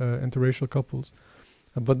interracial couples,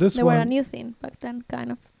 but they were a new thing back then,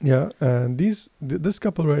 kind of. Yeah, and this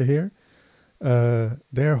couple right here,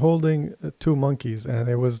 they're holding two monkeys, and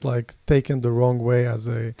it was like taken the wrong way as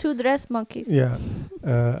two dress monkeys. Yeah,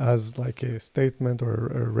 as like a statement or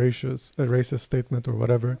a racist statement or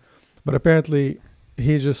whatever. But apparently,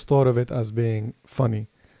 he just thought of it as being funny.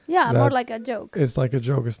 Yeah, more like a joke. It's like a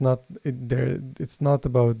joke. It's not. It's not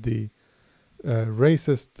about the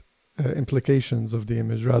racist implications of the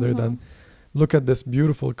image, rather than look at this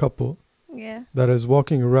beautiful couple. Yeah. That is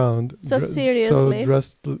walking around so seriously, so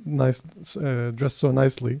dressed so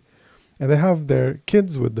nicely, and they have their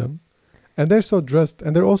kids with them, and they're so dressed,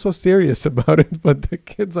 and they're also serious about it. But the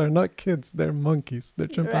kids are not kids; they're monkeys. They're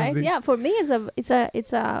chimpanzees. Right? Yeah. For me,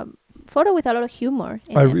 it's a photo with a lot of humor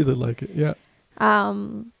in I it. really like it. Yeah.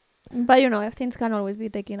 But things can always be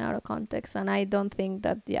taken out of context, and I don't think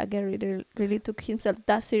that Gary really took himself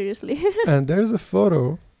that seriously. And there's a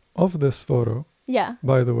photo of this photo, Yeah,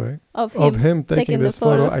 by the way, of of him. him taking the this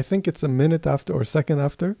photo. photo. I think it's a minute after or second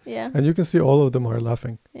after, Yeah, and you can see all of them are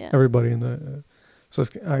laughing. yeah. Everybody in the so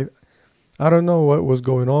it's, I don't know what was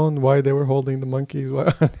going on, why they were holding the monkeys,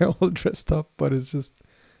 why they're all dressed up, but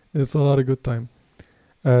it's a lot of good time.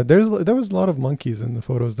 There was a lot of monkeys in the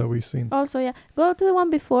photos that we've seen. Also, yeah, go to the one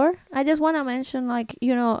before. I just want to mention,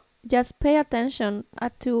 just pay attention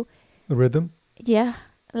to, The rhythm.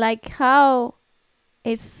 like how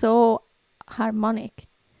it's so harmonic,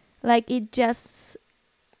 like it just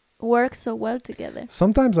works so well together.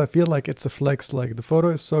 Sometimes I feel like it's a flex. Like the photo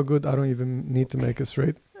is so good, I don't even need to make it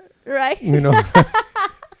straight. Right? You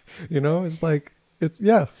know, it's like I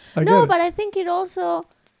get it. But I think it also.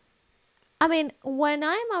 I mean, when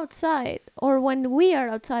I'm outside or when we are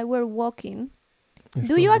outside, we're walking. It's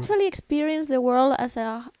Do so you good. actually experience the world as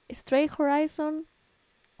a straight horizon,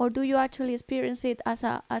 or do you actually experience it as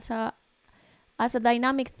a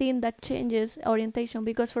dynamic thing that changes orientation?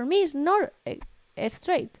 Because for me, it's not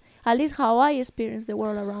straight. At least how I experience the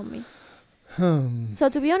world around me. So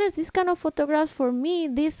to be honest, this kind of photographs for me,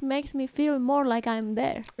 this makes me feel more like I'm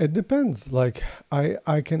there. It depends. Like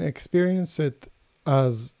I can experience it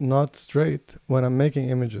as not straight when I'm making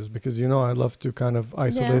images, because I love to kind of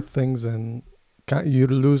isolate things, and you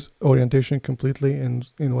lose orientation completely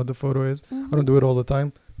in what the photo is. I don't do it all the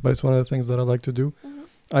time, but it's one of the things that I like to do.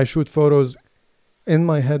 I shoot photos in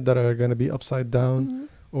my head that are going to be upside down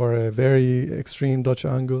or a very extreme Dutch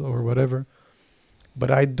angle or whatever,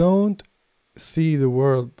 but I don't see the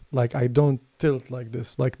world, like I don't tilt like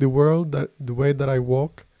this. Like the way that I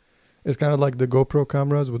walk is kind of like the GoPro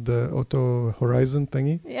cameras with the auto horizon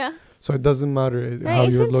thingy. Yeah. So it doesn't matter how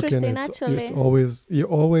it's you're looking. interesting, It's you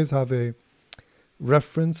always have a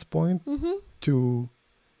reference point to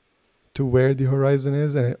where the horizon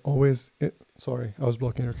is, and sorry, I was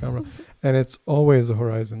blocking your camera. And it's always a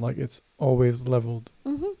horizon, like it's always leveled.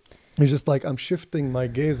 It's just like I'm shifting my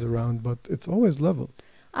gaze around, but it's always leveled.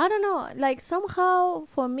 I don't know, like somehow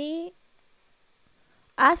for me,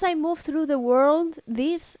 as I move through the world,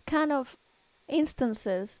 these kind of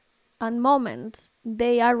instances and moments,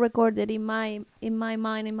 they are recorded in my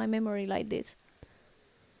mind, in my memory, like this.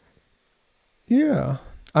 Yeah.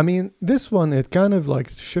 I mean, this one, it kind of like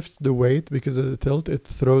shifts the weight because of the tilt. It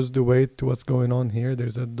throws the weight to what's going on here.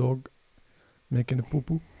 There's a dog making a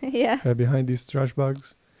poo-poo behind these trash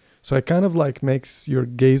bags. So it kind of like makes your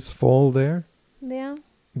gaze fall there. Yeah.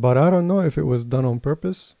 But I don't know if it was done on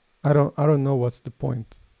purpose. I don't know what's the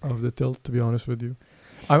point of the tilt, to be honest with you.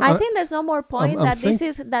 I think there's no more point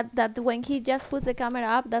that that when he just puts the camera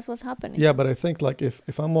up, that's what's happening. Yeah, but I think like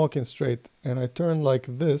if I'm walking straight and I turn like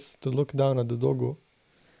this to look down at the doggo,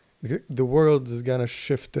 the world is gonna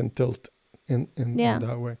shift and tilt in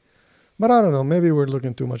that way. But I don't know, maybe we're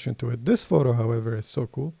looking too much into it. This photo, however, is so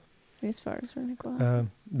cool. This photo is really cool.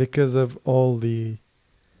 Because of all the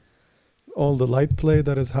light play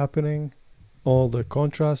that is happening, all the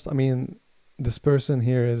contrast. I mean, this person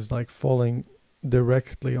here is like falling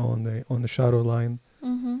directly on the shadow line,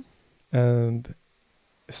 and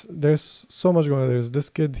there's so much going on. There's this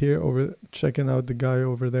kid here over checking out the guy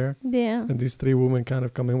over there, and these three women kind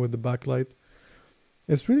of come in with the backlight.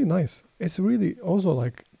 It's really nice. It's really also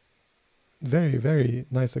like very, very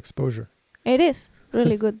nice exposure. It is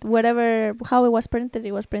really good. How it was printed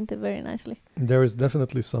very nicely. There is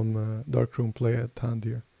definitely some darkroom play at hand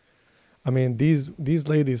here. I mean, these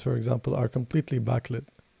ladies, for example, are completely backlit,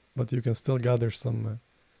 but you can still gather some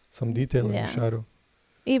detail in the shadow.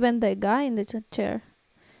 Even the guy in the chair.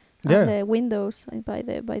 And the windows by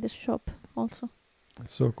the shop also.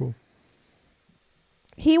 So cool.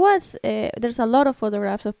 He was there's a lot of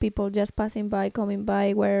photographs of people just passing by, coming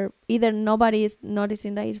by, where either nobody is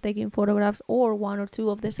noticing that he's taking photographs, or one or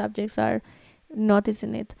two of the subjects are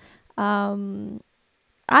noticing it.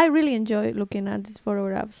 I really enjoy looking at these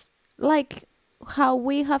photographs, like how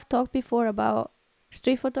we have talked before about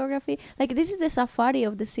street photography. Like, this is the safari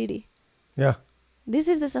of the city. Yeah. This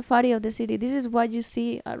is the safari of the city. This is what you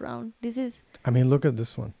see around. I mean, look at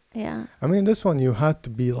this one. Yeah. I mean, this one you had to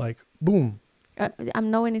be like, boom. I'm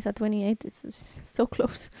knowing it's at 28. It's so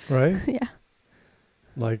close. Right? Yeah.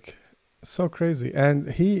 Like, so crazy. And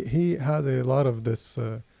he had a lot of this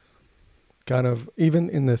kind of, even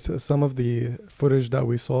in this, some of the footage that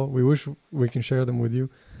we saw, we wish we can share them with you.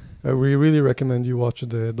 We really recommend you watch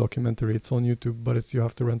the documentary. It's on YouTube, but you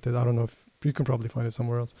have to rent it. I don't know if you can probably find it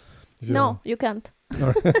somewhere else. If you No, you can't.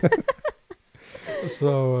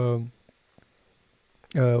 So,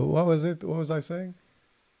 what was it? What was I saying?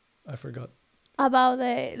 I forgot. About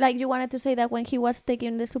like you wanted to say that when he was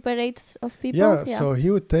taking the Super 8s of people. Yeah, so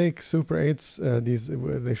he would take Super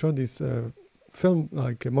 8s. They showed these film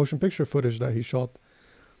like motion picture footage that he shot.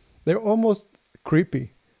 They're almost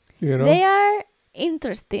creepy, you know. They are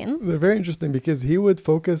interesting. They're very interesting because he would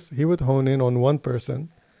hone in on one person.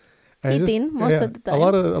 And Eating most of the time. A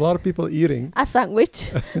lot of people eating a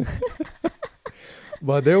sandwich.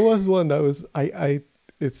 But there was one that was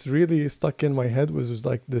it's really stuck in my head. Was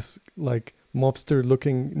like this like mobster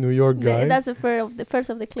looking New York guy. That's the first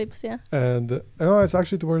of the clips, yeah. And it's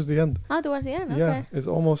actually towards the end. Towards the end. Yeah, okay. it's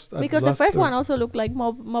almost because the first one also looked like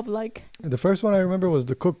mob like. The first one I remember was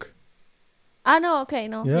the cook. No, okay,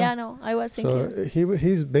 no, yeah, no. I was thinking. So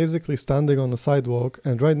he's basically standing on the sidewalk,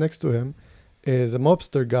 and right next to him is a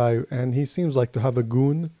mobster guy, and he seems like to have a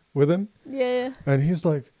goon with him. Yeah. And he's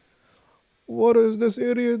like, "What is this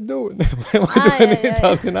idiot doing?" An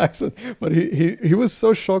Italian accent. But he was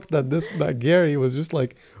so shocked that Garry was just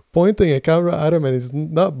like pointing a camera at him, and he's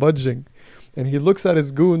not budging. And he looks at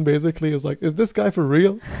his goon, basically is like, "Is this guy for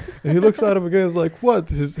real?" And he looks at him again, is like, "What?"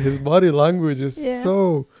 His body language is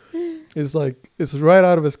so. It's like it's right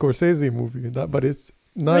out of a Scorsese movie, but it's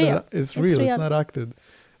not. Real. It's real. It's not acted,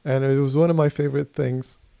 and it was one of my favorite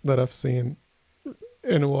things that I've seen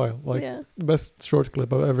in a while. Like best short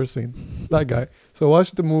clip I've ever seen. That guy. So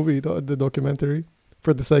watch the movie, the documentary,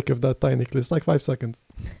 for the sake of that tiny clip. It's like 5 seconds.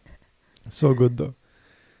 So good though.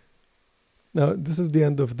 Now this is the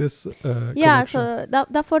end of this. So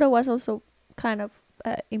that photo was also kind of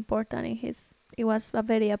important in his. It was a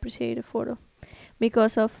very appreciated photo.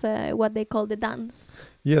 Because of what they call the dance.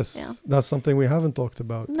 Yes, that's something we haven't talked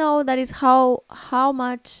about. No, that is how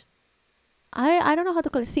much, I don't know how to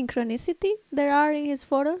call it, synchronicity there are in his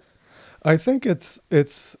photos. I think it's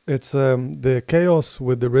the chaos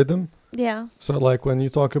with the rhythm. Yeah. So like when you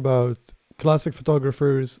talk about classic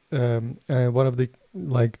photographers, and one of the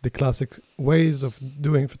classic ways of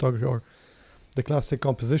doing photography or the classic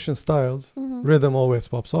composition styles, rhythm always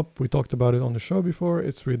pops up. We talked about it on the show before.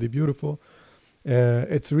 It's really beautiful.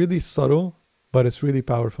 It's really subtle, but it's really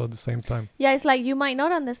powerful at the same time. Yeah, it's like you might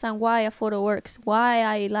not understand why a photo works, why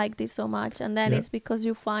I like this so much, and then it's because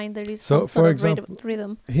you find there is some sort of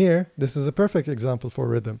rhythm. Here, this is a perfect example for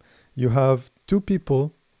rhythm. You have two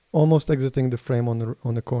people almost exiting the frame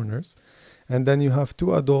on the corners, and then you have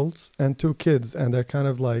two adults and two kids, and they're kind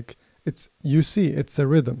of like it's a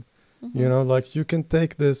rhythm. You know, like you can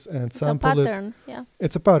take this and sample it. It's a pattern, yeah.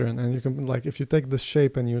 It's a pattern, and you can, like, if you take this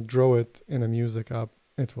shape and you draw it in a music app,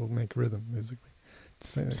 it will make rhythm, basically.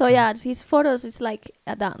 So his photos is like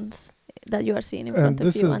a dance that you are seeing in front of you.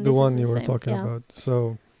 And this is the one you were talking about.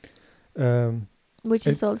 So, which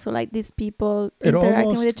is also like these people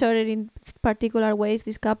interacting with each other in particular ways.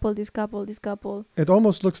 This couple. It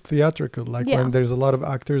almost looks theatrical, like when there's a lot of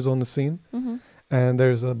actors on the scene. And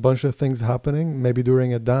there's a bunch of things happening, maybe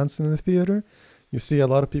during a dance in the theater. You see a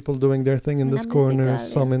lot of people doing their thing in this corner,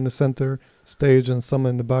 some in the center stage and some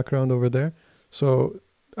in the background over there. So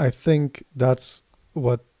I think that's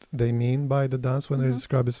what they mean by the dance when they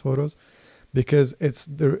describe his photos, because it's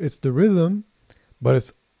the rhythm, but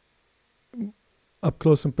it's up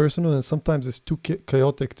close and personal, and sometimes it's too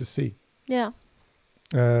chaotic to see. Yeah.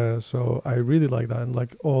 So I really like that, and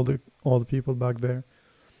like all the people back there.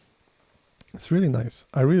 It's really nice.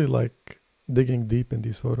 I really like digging deep in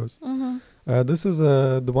these photos. This is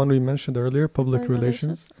the one we mentioned earlier, public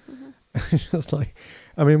relations. Just like,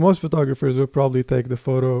 I mean, most photographers will probably take the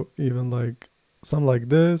photo even like some like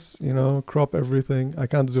this, you know, crop everything. I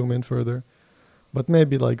can't zoom in further, but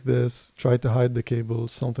maybe like this, try to hide the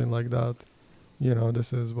cables, something like that. You know,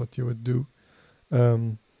 this is what you would do.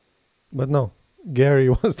 But no, Garry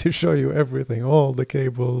wants to show you everything, all the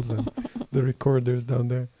cables and the recorders down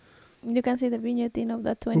there. You can see the vignette of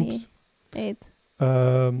that 28.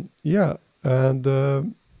 Yeah, and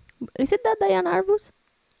is it that Diane Arbus?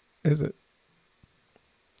 Is it?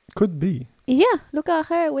 Could be. Yeah, look at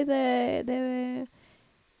her with the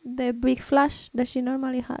big flash that she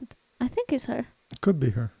normally had. I think it's her. Could be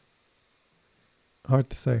her. Hard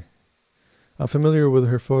to say. I'm familiar with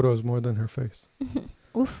her photos more than her face.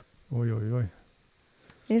 Oof. Oy, oy, oy.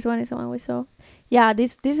 This one is the one we saw. Yeah,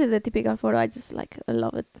 this is the typical photo. I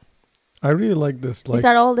love it. I really like this. Like, these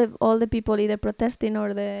are all the people either protesting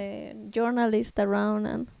or the journalists around,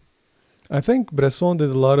 and I think Bresson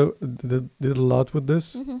did a lot with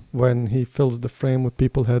this when he fills the frame with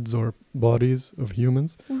people heads or bodies of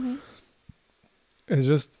humans.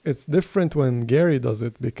 It's different when Gary does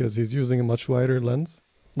it because he's using a much wider lens.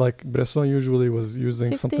 Like Bresson usually was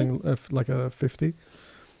using 50? something like a 50,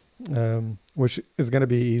 which is gonna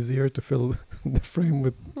be easier to fill the frame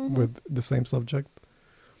with the same subject.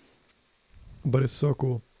 But it's so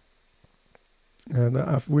cool, and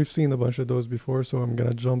we've seen a bunch of those before. So I'm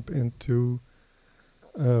gonna jump into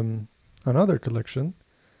another collection.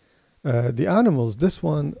 The animals. This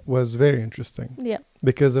one was very interesting. Yeah,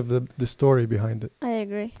 Because of the story behind it. I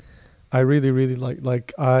agree. I really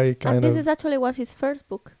like I kind And of this is actually was his first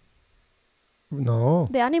book. no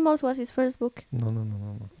The Animals was his first book.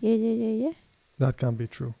 no. Yeah. That can't be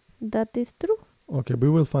true. That is true. Okay, we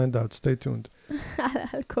will find out. Stay tuned.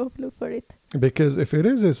 I'll go look for it. Because if it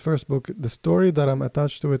is his first book, the story that I'm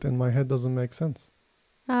attached to it in my head doesn't make sense.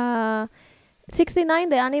 69,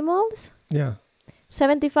 The Animals. Yeah.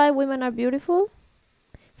 75, Women Are Beautiful.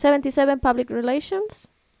 77, Public Relations.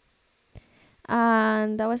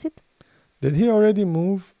 And that was it. Did he already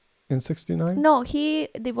move in 69? No, he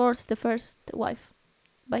divorced the first wife.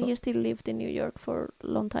 But he still lived in New York for a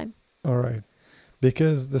long time. All right.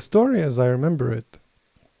 Because the story, as I remember it,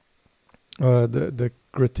 the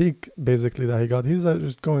critique basically that he got, he's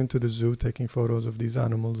just going to the zoo, taking photos of these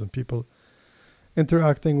animals and people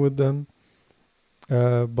interacting with them.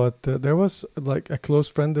 But there was like a close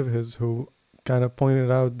friend of his who kind of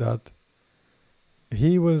pointed out that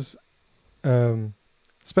he was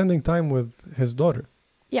spending time with his daughter.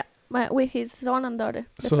 Yeah, with his son and daughter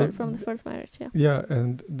from the first marriage. Yeah. Yeah,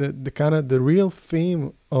 and the kind of the real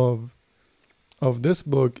theme of this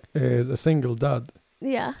book is a single dad.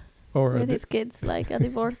 Yeah. Or with his kids, like a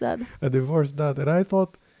divorced dad. A divorced dad, and I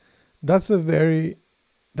thought that's a very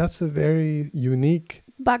unique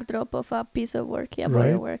backdrop of a piece of work, right?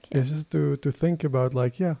 body work. Yeah. It's just to think about,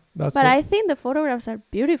 like, that's. But I think the photographs are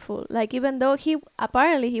beautiful. Like, even though he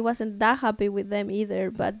wasn't that happy with them either,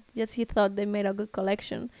 but just he thought they made a good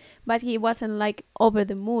collection. But he wasn't like over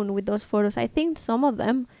the moon with those photos. I think some of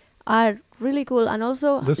them are really cool, and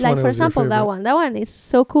also this like one for example that one is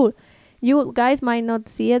so cool. You guys might not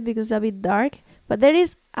see it because it's a bit dark, but there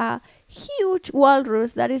is a huge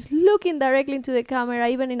walrus that is looking directly into the camera,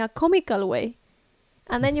 even in a comical way.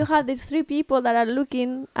 And then you have these three people that are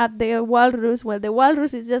looking at the walrus, while the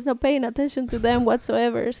walrus is just not paying attention to them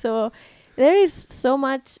whatsoever. So there is so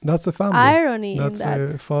much that's a family irony that's in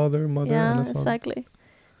that. A father, mother, and a son. Exactly.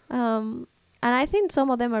 And I think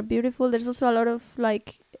some of them are beautiful. There's also a lot of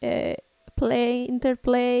like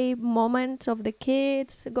interplay moments of the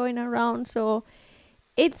kids going around. So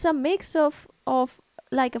it's a mix of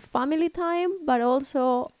like a family time, but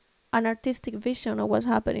also an artistic vision of what's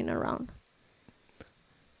happening around.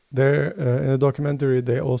 There, in the documentary,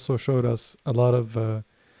 they also showed us a lot of,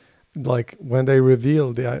 like, when they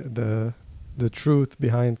revealed the truth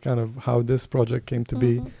behind kind of how this project came to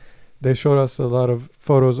be. They showed us a lot of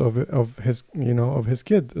photos of his, of his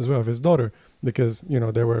kid as well, of his daughter, because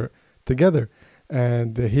they were together,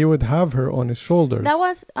 and he would have her on his shoulders. That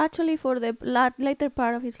was actually for the later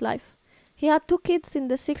part of his life. He had 2 kids in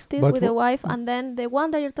the 60s with a wife, and then the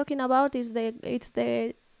one that you're talking about is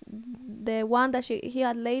the one that he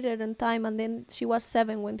had later in time, and then she was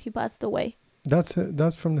 7 when he passed away.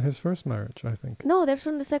 That's from his first marriage, I think. No, they're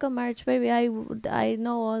from the second marriage, baby. I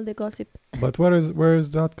know all the gossip. But where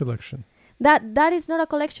is that collection? That is not a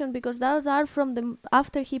collection, because those are from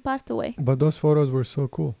after he passed away. But those photos were so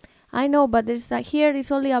cool. I know, but here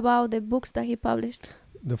it's only about the books that he published.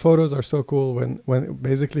 The photos are so cool when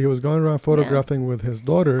basically he was going around photographing with his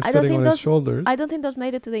daughter sitting on his shoulders. I don't think those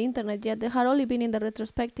made it to the internet yet. They had only been in the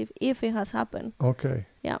retrospective, if it has happened. Okay.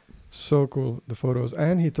 Yeah. So cool, the photos.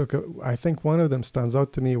 And he took I think one of them stands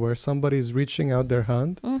out to me, where somebody's reaching out their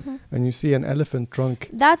hand and you see an elephant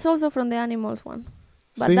trunk. That's also from the animals one.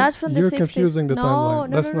 But see, that's from the 60s. You're confusing the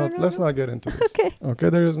timeline. Let's not get into this. Okay,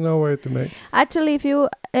 there is no way to make. Actually, if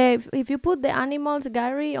you put the animals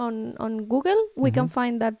Garry on Google, we can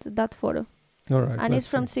find that photo. All right. And it's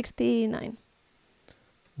from 69.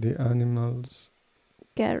 The animals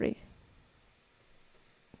Garry.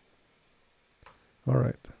 All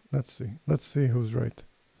right. Let's see who's right.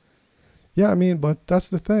 Yeah, I mean, but that's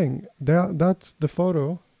the thing. That's the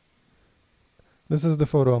photo. This is the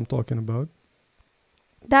photo I'm talking about.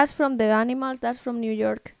 That's from the animals. That's from New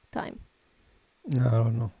York time. No, I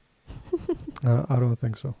don't know. I don't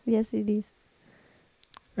think so. Yes, it is.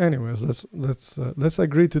 Anyways, let's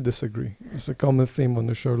agree to disagree. It's a common theme on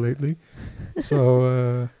the show lately.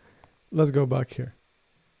 So let's go back here.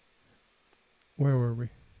 Where were we?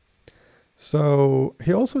 So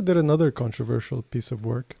he also did another controversial piece of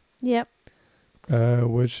work. Yep.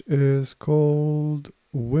 Which is called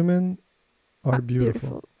Women Are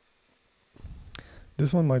Beautiful.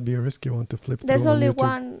 This one might be a risky one to flip There's through on only YouTube.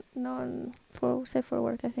 one non for safe for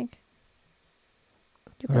work, I think.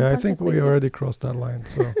 You I can mean, I pass think it we quickly. already crossed that line.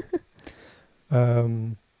 So,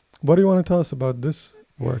 what do you want to tell us about this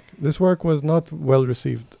work? This work was not well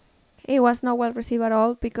received. It was not well received at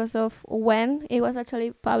all because of when it was actually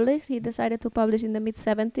published. He decided to publish in the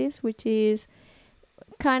mid-70s, which is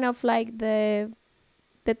kind of like the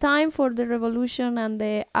time for the revolution and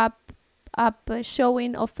the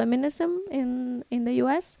showing of feminism in the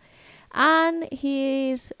US. And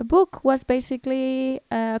his book was basically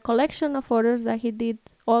a collection of photos that he did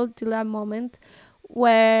all till that moment,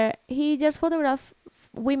 where he just photographed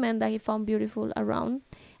women that he found beautiful around.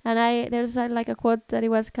 And there's like a quote that it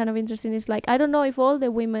was kind of interesting. It's like, I don't know if all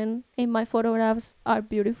the women in my photographs are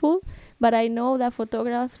beautiful, but I know that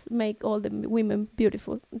photographs make all the women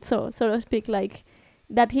beautiful. So to speak, like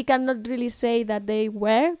that he cannot really say that they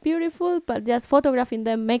were beautiful, but just photographing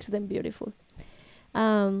them makes them beautiful.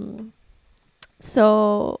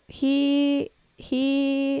 So he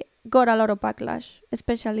got a lot of backlash,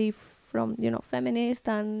 especially from feminists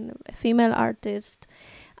and female artists.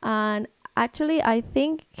 And actually, I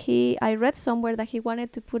think I read somewhere that he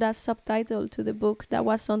wanted to put a subtitle to the book that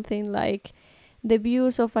was something like "The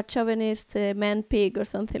Views of a Chauvinist Man Pig" or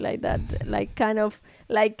something like that. like kind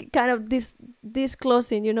of this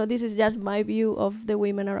closing. This is just my view of the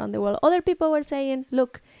women around the world. Other people were saying,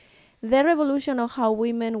 look, the revolution of how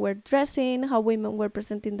women were dressing, how women were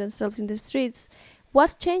presenting themselves in the streets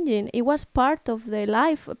was changing. It was part of their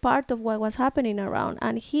life, part of what was happening around.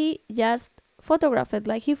 And he just photographed it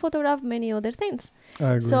like he photographed many other things.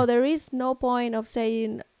 I agree. So there is no point of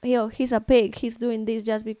saying, he's a pig, he's doing this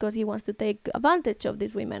just because he wants to take advantage of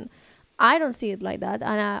these women. I don't see it like that.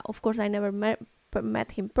 And of course, I never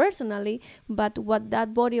met him personally, but what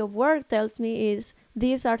that body of work tells me is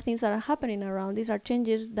these are things that are happening around. These are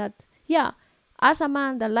changes that, as a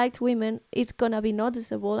man that likes women, it's gonna be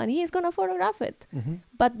noticeable and he's gonna photograph it,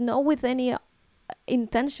 but not with any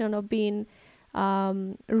intention of being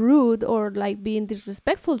rude or like being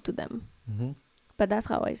disrespectful to them. But that's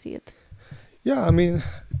how I see it. Yeah, I mean,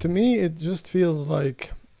 to me, it just feels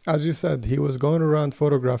like, as you said, he was going around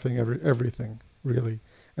photographing everything, really.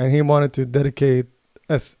 And he wanted to dedicate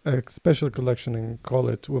a special collection and call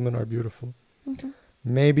it Women Are Beautiful.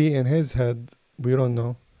 Maybe in his head, we don't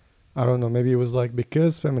know. I don't know. Maybe it was like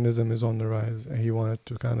because feminism is on the rise and he wanted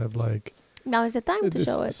to kind of like... Now is the time to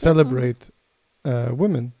show it. Celebrate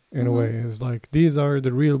women in a way. It's like, these are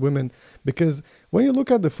the real women. Because when you look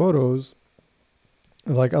at the photos,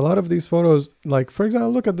 like a lot of these photos, like for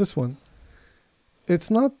example, look at this one. It's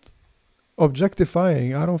not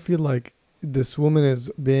objectifying. I don't feel like this woman is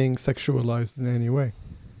being sexualized in any way.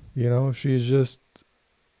 She's just,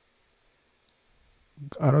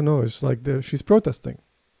 I don't know. It's like she's protesting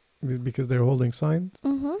because they're holding signs.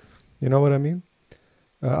 You know what I mean?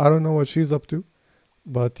 I don't know what she's up to,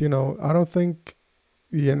 but I don't think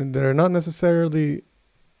they're not necessarily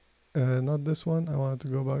not this one. I wanted to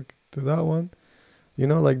go back to that one.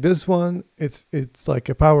 Like this one, it's like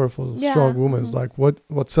a powerful, strong woman. It's like,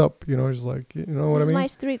 what's up? It's like, what I mean? It's my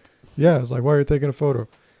street. Yeah, it's like, why are you taking a photo?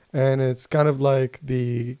 And it's kind of like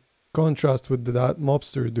the contrast with that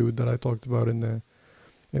mobster dude that I talked about in the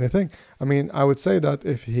thing. I mean, I would say that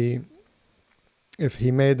if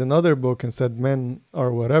he made another book and said men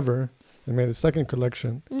are whatever and made a second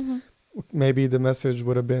collection, maybe the message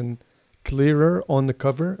would have been clearer on the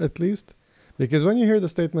cover at least. Because when you hear the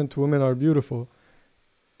statement women are beautiful,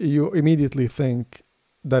 you immediately think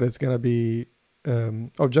that it's going to be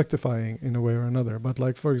objectifying in a way or another. But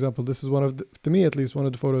like, for example, this is to me at least, one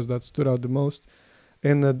of the photos that stood out the most.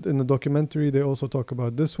 In the documentary, they also talk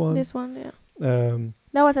about this one. This one, yeah.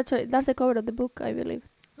 That's the cover of the book, I believe.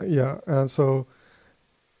 Yeah, and so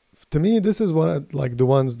to me, this is one like the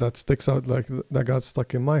ones that sticks out, like that got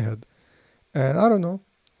stuck in my head. And I don't know,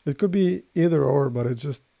 it could be either or, but it's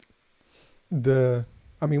just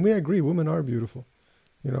I mean, we agree, women are beautiful.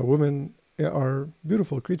 Women are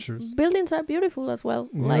beautiful creatures. Buildings are beautiful as well.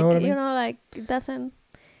 You know what I mean? Like it doesn't.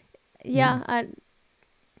 Yeah,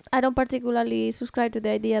 I don't particularly subscribe to the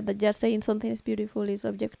idea that just saying something is beautiful is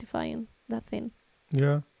objectifying that thing.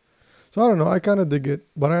 Yeah. So I don't know. I kind of dig it,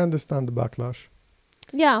 but I understand the backlash.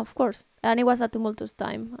 Yeah, of course. And it was a tumultuous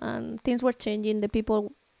time and things were changing. The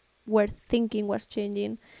people were thinking was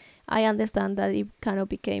changing. I understand that it kind of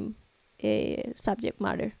became a subject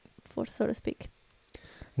matter, for so to speak.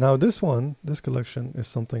 Now this collection is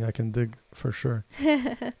something I can dig for sure.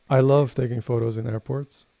 I love taking photos in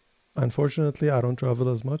airports. Unfortunately, I don't travel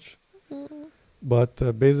as much.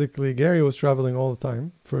 But basically, Garry was traveling all the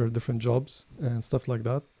time for different jobs and stuff like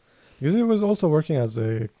that. Because he was also working as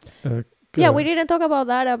a Yeah, we didn't talk about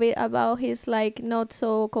that a bit, about his like not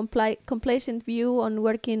so complacent view on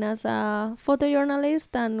working as a photojournalist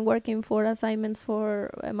and working for assignments for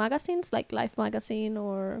magazines like Life magazine,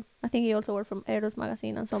 or I think he also worked from Eros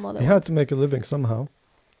magazine and some other He ones, had to make a living somehow.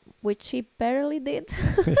 which he barely did.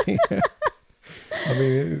 Yeah. I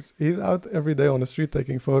mean, he's out every day on the street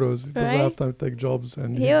taking photos. He doesn't Right? have time to take jobs,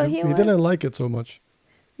 and He he didn't like it so much.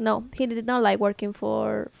 No, he did not like working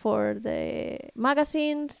for the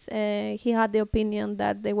magazines. He had the opinion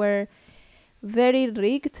that they were very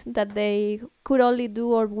rigged, that they could only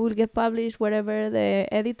do or would get published wherever the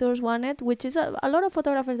editors wanted, which is a lot of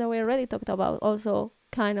photographers that we already talked about also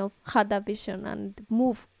kind of had that vision and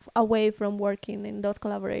moved away from working in those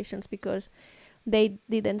collaborations because they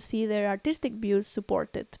didn't see their artistic views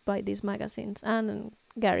supported by these magazines. And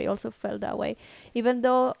Garry also felt that way, even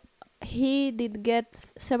though he did get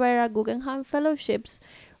several Guggenheim fellowships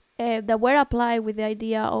that were applied with the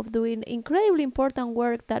idea of doing incredibly important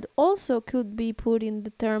work that also could be put in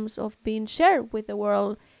the terms of being shared with the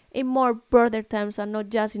world in more broader terms, and not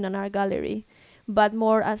just in an art gallery, but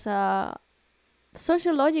more as a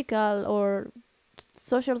sociological or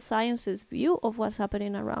social sciences view of what's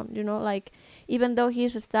happening around. Like, even though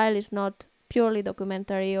his style is not purely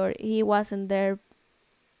documentary, or he wasn't there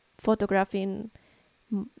photographing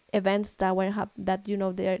events that were that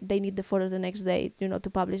they need the photos the next day to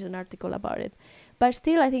publish an article about it, but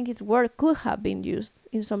still I think his work could have been used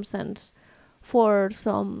in some sense for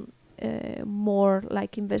some more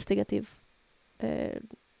like investigative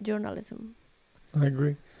journalism. I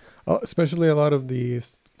agree. Especially a lot of the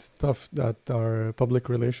stuff that are public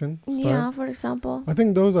relation style. Yeah, for example. I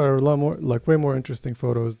think those are a lot more, like way more interesting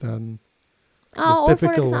photos than or the for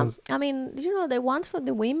typical example, ones. I mean, the ones for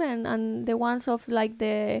the women and the ones of like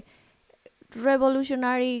the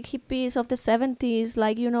revolutionary hippies of the 70s,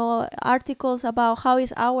 like, articles about how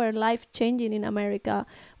is our life changing in America,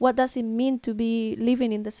 what does it mean to be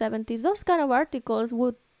living in the 70s. Those kind of articles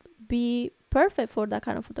would be perfect for that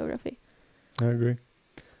kind of photography. I agree.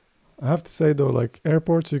 I have to say though, like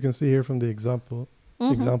airports, you can see here from the examples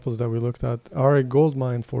that we looked at, are a gold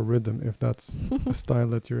mine for rhythm, if that's a style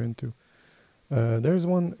that you're into. There's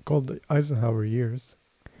one called the Eisenhower Years.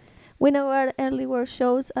 Winogrand early work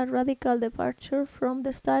shows a radical departure from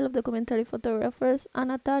the style of documentary photographers.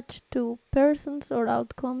 Unattached to persons or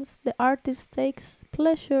outcomes, the artist takes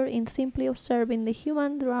pleasure in simply observing the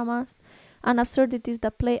human dramas and absurdities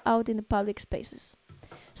that play out in the public spaces.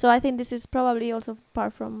 So I think this is probably also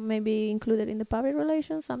part from maybe included in the public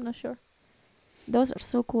relations. I'm not sure. Those are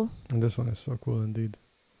so cool. And this one is so cool indeed.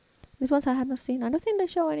 These ones I had not seen. I don't think they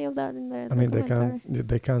show any of that in the documentary.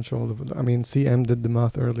 They can't show all of it. I mean, CM did the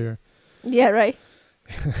math earlier. Yeah, right.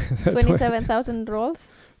 27,000 rolls.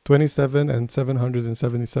 27 and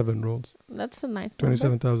 777 rolls. That's a nice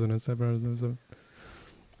 27,777.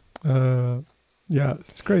 Yeah,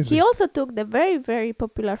 it's crazy. He also took the very, very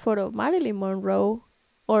popular photo of Marilyn Monroe,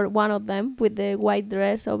 or one of them, with the white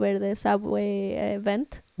dress over the subway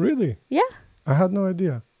vent. Really? Yeah. I had no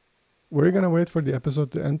idea. Were you going to wait for the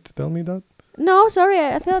episode to end to tell me that? No, sorry.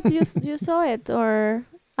 I thought you saw it, or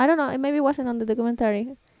I don't know. It maybe wasn't on the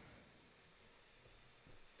documentary.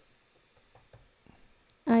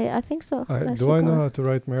 I think so. Do I know how to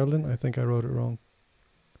write Marilyn? I think I wrote it wrong.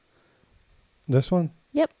 This one?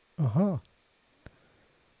 Yep. Aha.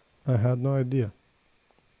 I had no idea.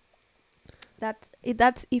 That's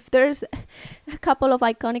if there's a couple of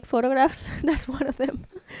iconic photographs, that's one of them.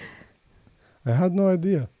 I had no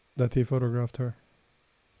idea that he photographed her.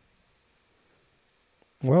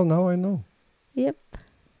 Well, now I know. Yep.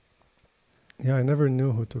 Yeah, I never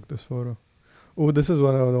knew who took this photo. Oh, this is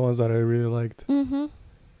one of the ones that I really liked. Mm-hmm.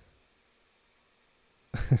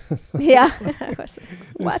 Yeah.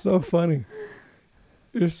 It's so funny.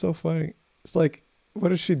 It's so funny. It's like,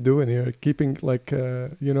 what is she doing here? Keeping like,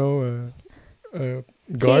 guard?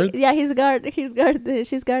 He's guard.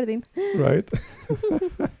 She's guarding. Right.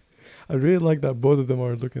 I really like that both of them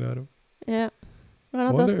are looking at him. Yeah.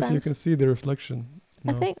 I wonder if you can see the reflection.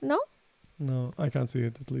 No. I think, no? No, I can't see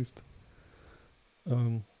it at least.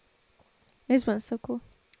 This one's so cool.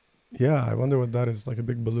 Yeah, I wonder what that is, like a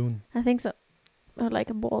big balloon. I think so. Or like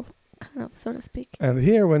a ball, kind of, so to speak. And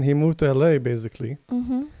here, when he moved to LA, basically,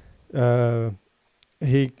 Mm-hmm.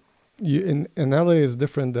 In LA is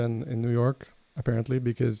different than in New York, apparently,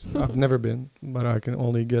 because I've never been, but I can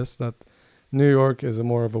only guess that New York is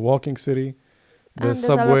more of a walking city. The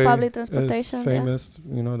subway public transportation, is famous,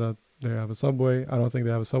 that they have a subway. I don't think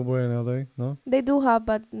they have a subway in LA, no? They do have,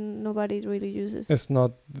 but nobody really uses. It's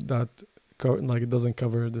not that, it doesn't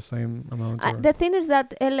cover the same amount. The thing is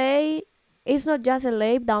that LA it's not just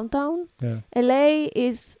LA downtown. Yeah. LA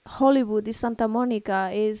is Hollywood, is Santa Monica,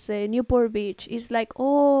 is Newport Beach. It's like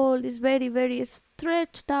all this very, very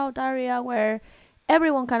stretched out area where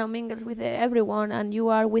everyone kind of mingles with everyone, and you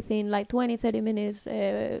are within like 20-30 minutes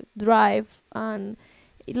drive, and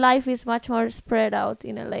life is much more spread out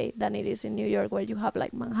in LA than it is in New York, where you have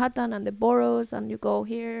like Manhattan and the boroughs, and you go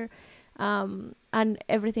here, and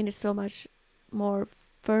everything is so much more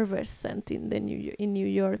effervescent in New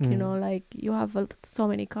York. You know, like you have so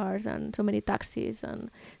many cars and so many taxis,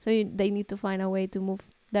 and so they need to find a way to move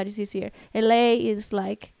that is easier. LA is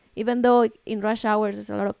like, even though in rush hours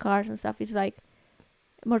there's a lot of cars and stuff, it's like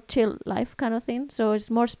more chill life kind of thing, so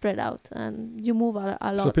it's more spread out and you move a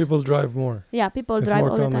lot. So people drive more. Yeah, people It's drive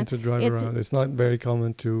more all the common time. to drive around. It's not very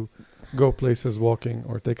common to go places walking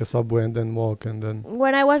or take a subway and then walk and then.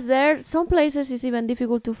 When I was there, some places it's even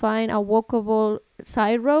difficult to find a walkable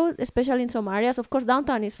side road, especially in some areas. Of course,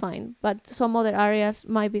 downtown is fine, but some other areas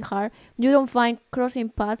might be hard. You don't find crossing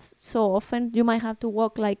paths so often. You might have to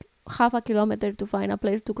walk like half a kilometer to find a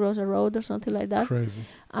place to cross a road or something like that. Crazy.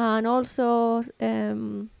 And also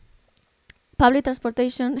public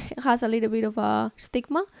transportation has a little bit of a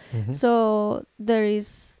stigma. So there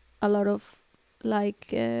is a lot of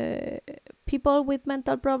like people with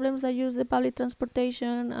mental problems that use the public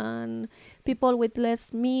transportation, and people with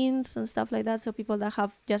less means and stuff like that. So people that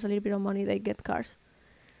have just a little bit of money, they get cars.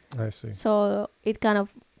 I see. So it kind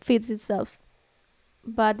of fits itself.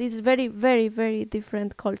 But it's very, very, very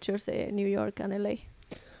different cultures in New York and LA.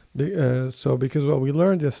 So because what we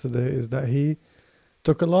learned yesterday is that he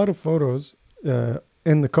took a lot of photos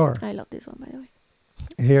in the car. I love this one, by the way.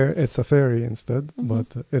 Here it's a ferry instead,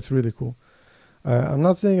 but it's really cool. I'm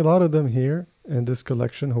not seeing a lot of them here in this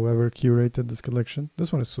collection, whoever curated this collection.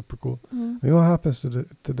 This one is super cool. I mean, what happens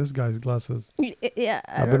to this guy's glasses? Yeah,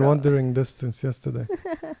 I've been wondering this since yesterday.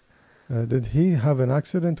 Did he have an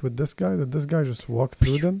accident with this guy? Did this guy just walk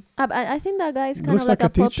through them? I think that guy is kind Looks of like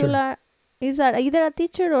like a a teacher. popular... Is that either a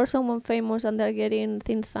teacher or someone famous and they're getting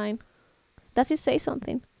thin sign? Does it say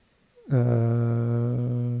something?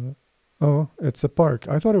 Oh, it's a park.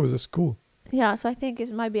 I thought it was a school. Yeah, so I think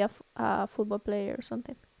it might be a football player or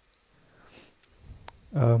something.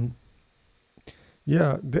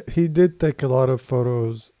 Yeah, he did take a lot of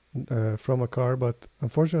photos from a car, but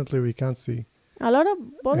unfortunately we can't see. A lot of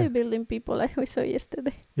bodybuilding people like we saw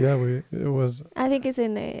yesterday. Yeah, it was. I think it's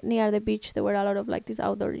in near the beach. There were a lot of like these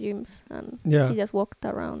outdoor gyms, and he just walked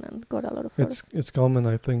around and got a lot of photos. It's common,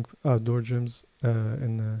 I think, outdoor gyms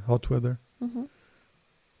in hot weather.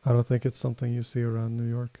 I don't think it's something you see around New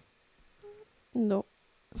York. No,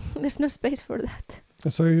 there's no space for that.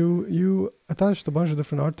 So you attached a bunch of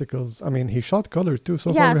different articles. I mean, he shot color too.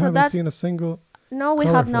 So Yeah, far we so haven't seen a single. No, we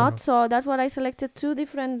color have not. photo. So that's what I selected, 2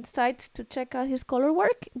 different sites to check out his color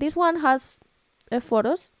work. This one has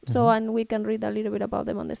photos, so and we can read a little bit about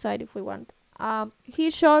them on the side if we want. He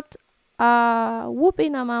shot a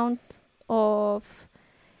whooping amount of.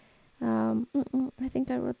 I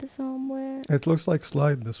think I wrote this somewhere. It looks like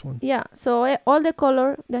slide, this one. Yeah, so all the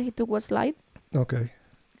color that he took was slide. Okay.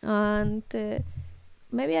 And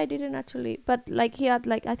maybe I didn't actually, but like he had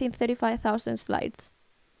like I think 35,000 slides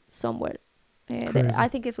somewhere. I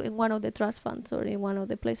think it's in one of the trust funds or in one of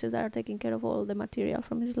the places that are taking care of all the material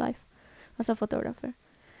from his life as a photographer.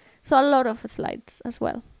 So a lot of slides as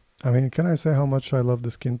well. I mean, can I say how much I love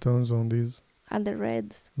the skin tones on these? And the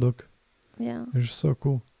reds. Look. Yeah. They're just so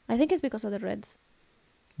cool. I think it's because of the reds.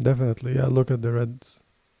 Definitely. Yeah, look at the reds.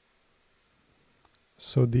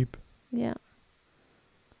 So deep. Yeah.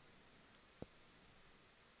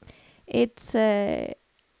 It's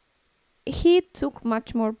he took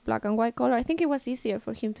much more black and white color. I think it was easier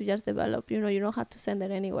for him to just develop. You don't have to send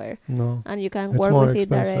it anywhere. No. And you can it's work more with it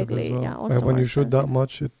expensive directly. as well. Yeah, also when more you shoot that expensive.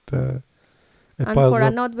 much, it and piles for a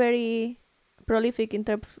up. not very prolific in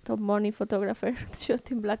terms of money photographer,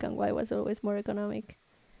 shooting black and white was always more economic.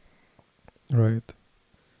 Right.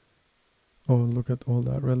 Oh, look at all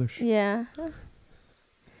that relish. Yeah.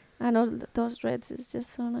 And all those reds is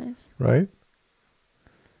just so nice. Right?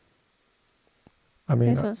 I mean,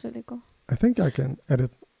 This one's really cool. I think I can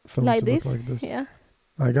edit film Like to this? look like this. Yeah.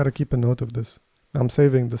 I gotta keep a note of this. I'm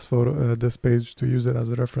saving this photo, this page to use it as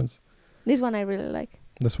a reference. This one I really like.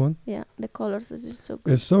 This one? Yeah, the colors is just so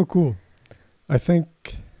good. It's so cool. I think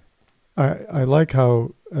I like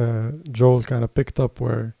how Joel kind of picked up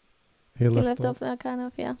where he left off. That kind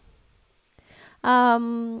of, yeah.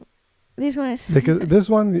 This one is Because this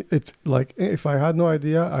one, it like if I had no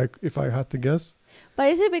idea, if I had to guess. But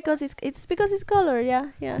is it because it's because it's color?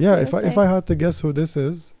 Yeah, yeah. Yeah, if I had to guess who this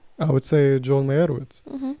is, I would say Joel Meyerowitz.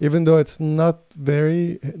 Even though it's not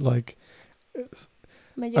very like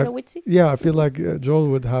Meyerowitz? Yeah, I feel like Joel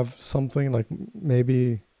would have something like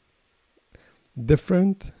maybe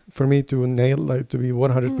different for me to nail, like to be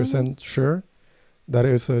 100% sure that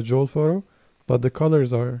it's a Joel photo, but the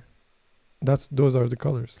colors are, those are the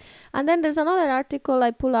colors. And then there's another article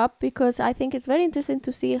I pull up because I think it's very interesting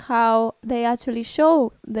to see how they actually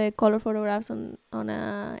show the color photographs on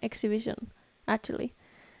a exhibition, actually.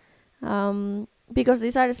 Because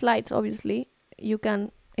these are slides, obviously. You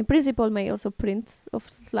can, in principle, make also prints of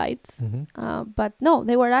slides. But no,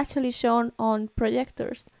 they were actually shown on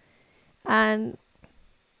projectors. And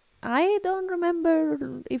I don't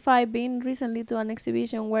remember if I've been recently to an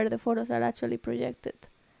exhibition where the photos are actually projected.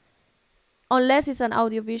 Unless it's an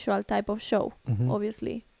audiovisual type of show,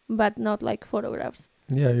 obviously, but not like photographs.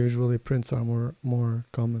 Yeah, usually prints are more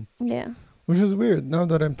common. Yeah. Which is weird now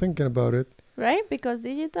that I'm thinking about it. Right? Because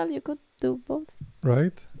digital, you could do both.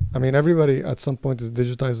 Right? I mean, everybody at some point is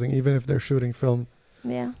digitizing, even if they're shooting film.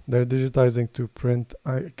 Yeah. They're digitizing to print,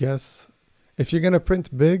 I guess. If you're going to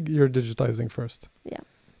print big, you're digitizing first. Yeah.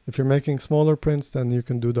 If you're making smaller prints, then you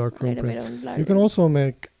can do darkroom prints. You can also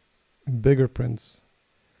make bigger prints,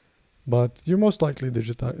 but you're most likely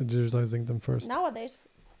digitizing them first.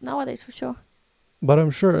 Nowadays for sure. But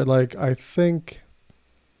I'm sure, like, I think...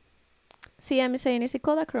 CM is saying, is it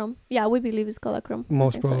Kodachrome? Yeah, we believe it's Kodachrome.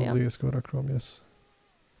 Most probably it's Kodachrome, yes.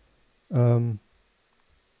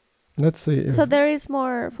 Let's see. So there is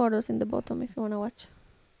more photos in the bottom if you want to watch.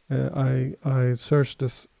 I searched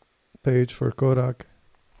this page for Kodak.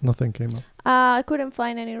 Nothing came up. I couldn't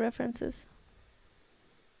find any references.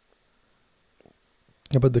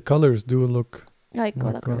 Yeah, but the colors do look like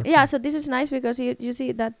Kodachrome. Yeah, so this is nice because you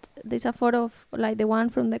see that there's a photo of like the one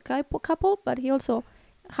from the couple, but he also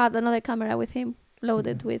had another camera with him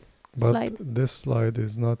loaded with slide. But this slide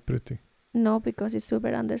is not pretty. No, because it's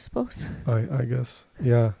super underexposed. I guess.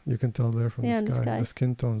 Yeah, you can tell there from the sky. The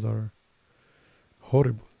skin tones are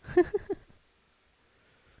horrible.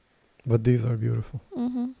 But these are beautiful.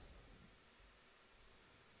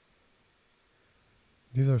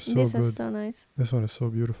 These are so good. This is so nice. This one is so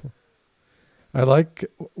beautiful. I like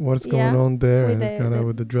what's going on there and kind of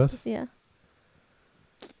with the dress. Yeah.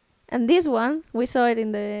 And this one, we saw it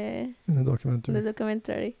in the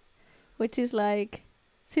documentary, which is like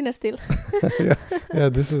Cine Still. yeah,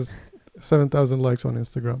 this is 7,000 likes on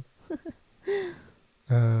Instagram.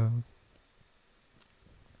 I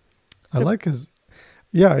like his...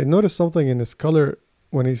 Yeah, I noticed something in his color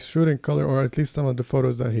when he's shooting color, or at least some of the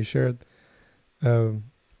photos that he shared.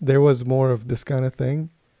 There was more of this kind of thing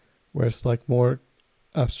where it's like more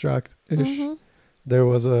abstract-ish. There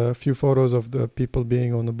was a few photos of the people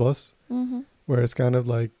being on the bus where it's kind of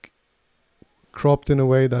like cropped in a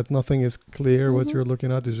way that nothing is clear what you're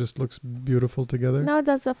looking at. It just looks beautiful together. No,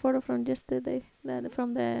 that's a photo from yesterday,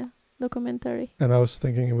 from the documentary. And I was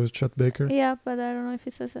thinking it was Chet Baker. Yeah, but I don't know if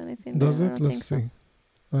it says anything. Does it? Let's see.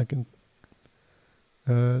 I can...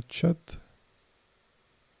 Chet...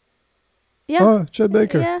 Yeah. Oh, Chet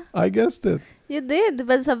Baker. Yeah. I guessed it. You did,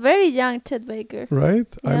 but it's a very young Chet Baker. Right?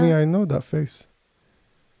 Yeah. I mean, I know that face.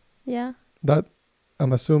 Yeah. That,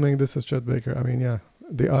 I'm assuming this is Chet Baker. I mean, yeah.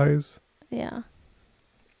 The eyes. Yeah.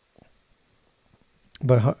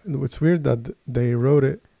 But it's weird that they wrote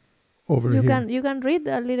it over here. You can read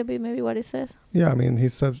a little bit maybe what it says. Yeah, I mean, he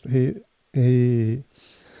says he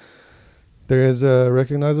there is a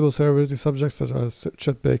recognizable celebrity subjects such as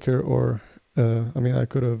Chet Baker or I mean, I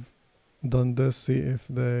could have done this, see if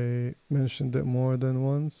they mentioned it more than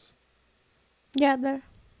once. Yeah, there.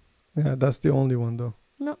 Yeah, that's the only one though.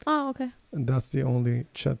 No. Oh, okay. And that's the only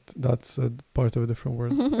Chet. That's a part of a different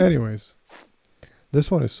word. Anyways,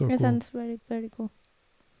 this one is so cool. It sounds very, very cool.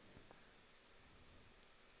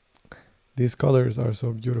 These colors are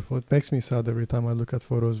so beautiful. It makes me sad every time I look at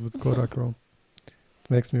photos with Kodachrome. It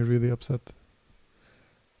makes me really upset.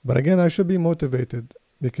 But again, I should be motivated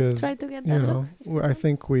because, try to get you know, I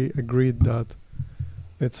think we agreed that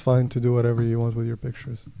it's fine to do whatever you want with your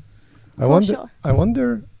pictures. I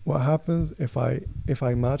wonder what happens if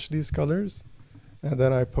I match these colors and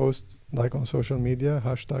then I post like on social media,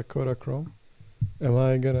 #Kodachrome. Am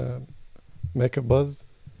I gonna make a buzz?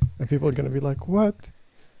 And people are gonna be like, what?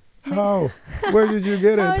 How? Where did you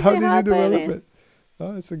get it? How did you develop it?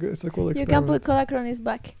 Oh, it's a cool experiment. You can put Kodachrome on his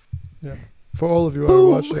back. Yeah. For all of you who are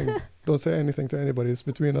watching, don't say anything to anybody. It's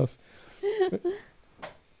between us.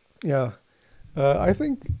 Yeah. I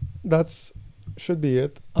think that's should be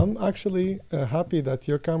it. I'm actually happy that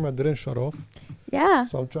your camera didn't shut off. Yeah.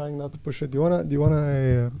 So I'm trying not to push it. Do you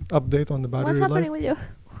wanna update on the battery life? What's happening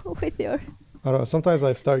with your? I don't know. Sometimes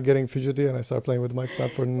I start getting fidgety and I start playing with the mic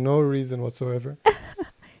stand for no reason whatsoever.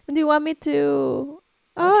 Do you want me to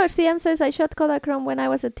Oh, CM says I shot Kodachrome when I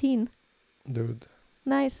was a teen. Dude.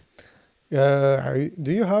 Nice.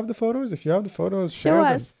 Do you have the photos? If you have the photos, Show share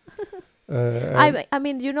us. them. I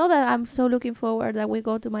mean, you know that I'm so looking forward that we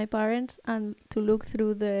go to my parents and to look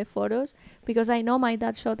through the photos, because I know my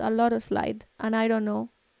dad shot a lot of slide and I don't know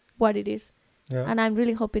what it is. Yeah. And I'm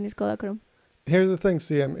really hoping it's Kodachrome. Here's the thing,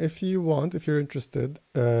 CM. If you're interested,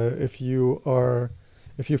 if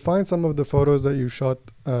you find some of the photos that you shot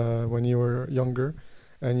when you were younger,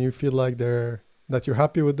 and you feel like that you're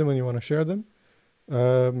happy with them and you want to share them,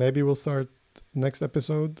 maybe we'll start next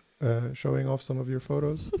episode showing off some of your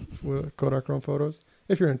photos, Kodachrome photos.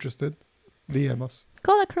 If you're interested, DM us.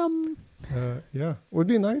 Kodachrome. Yeah, would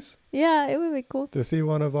be nice. Yeah, it would be cool to see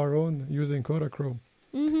one of our own using Kodachrome.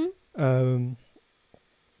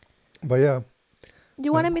 But yeah.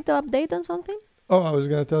 You wanted me to update on something? Oh, I was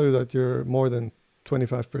going to tell you that you're more than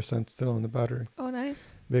 25% still on the battery. Oh, nice.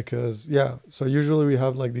 Because, yeah, so usually we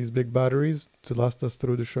have like these big batteries to last us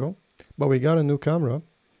through the show. But we got a new camera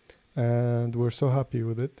and we're so happy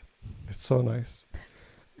with it. It's so nice.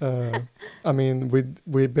 I mean,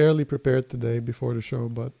 we barely prepared today before the show,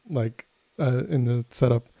 but like in the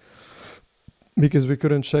setup, because we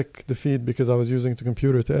couldn't check the feed because I was using the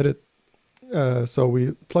computer to edit. So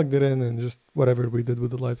we plugged it in and just whatever we did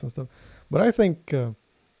with the lights and stuff. But I think, I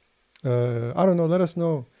don't know, let us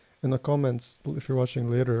know in the comments if you're watching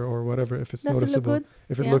later or whatever, if it's noticeable,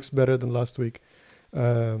 if it looks better than last week.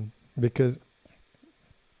 Because,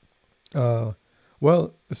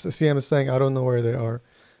 well, CM is saying, I don't know where they are.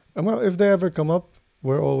 And well, if they ever come up,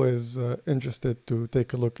 we're always interested to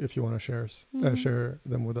take a look if you want to share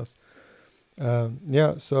them with us.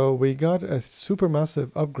 Yeah, so we got a super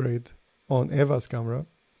massive upgrade on Eva's camera.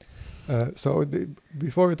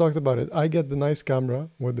 Before we talked about it, I get the nice camera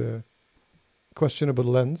with the questionable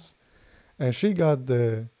lens, and she got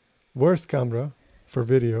the worst camera for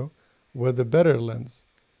video with the better lens.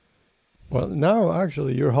 Well, now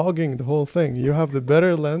actually you're hogging the whole thing. You have the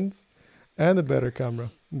better lens and the better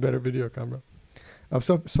camera, better video camera. I'm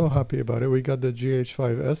so happy about it. We got the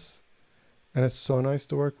GH5S, and it's so nice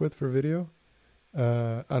to work with for video.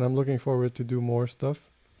 And I'm looking forward to do more stuff.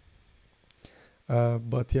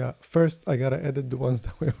 But yeah, first I gotta edit the ones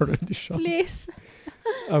that we already shot. Please.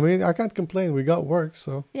 I mean, I can't complain. We got work,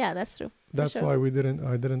 so yeah, that's true. That's why I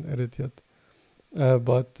didn't edit yet.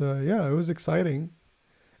 But yeah, it was exciting.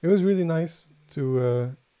 It was really nice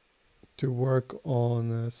to work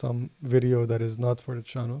on some video that is not for the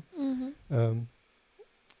channel. And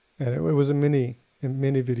it was a mini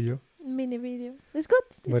video. Mini video. It's good.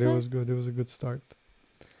 But it was good. It was a good start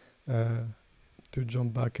to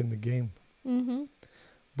jump back in the game.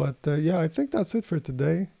 But yeah, I think that's it for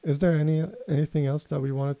today. Is there anything else that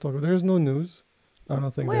we want to talk about? There's no news. I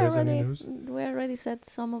don't think there's any news. We already said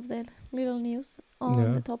some of the little news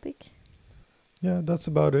on the topic. Yeah, that's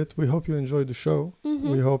about it. We hope you enjoyed the show.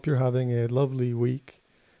 We hope you're having a lovely week,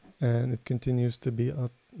 and it continues to be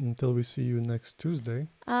up until we see you next Tuesday.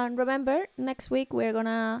 And remember, next week we're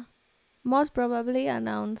gonna most probably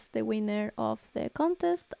announce the winner of the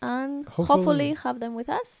contest and hopefully have them with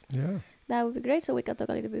us. Yeah. That would be great, so we can talk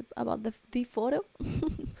a little bit about the photo.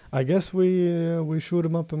 I guess we shoot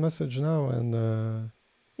them up a message now and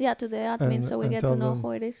to the admin, so we get to know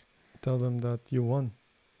who it is. Tell them that you won.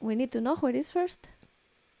 We need to know who it is first.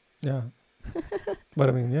 Yeah. But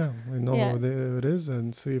I mean, yeah, we know who it is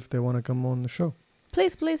and see if they want to come on the show.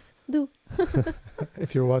 Please do.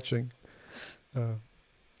 If you're watching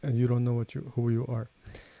and you don't know who you are.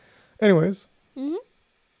 Anyways.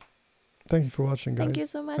 Thank you for watching, guys. Thank you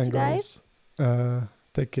so much, guys.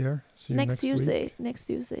 Take care. See you next Tuesday. week. Next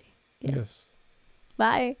Tuesday. Yes.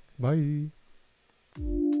 Bye. Bye.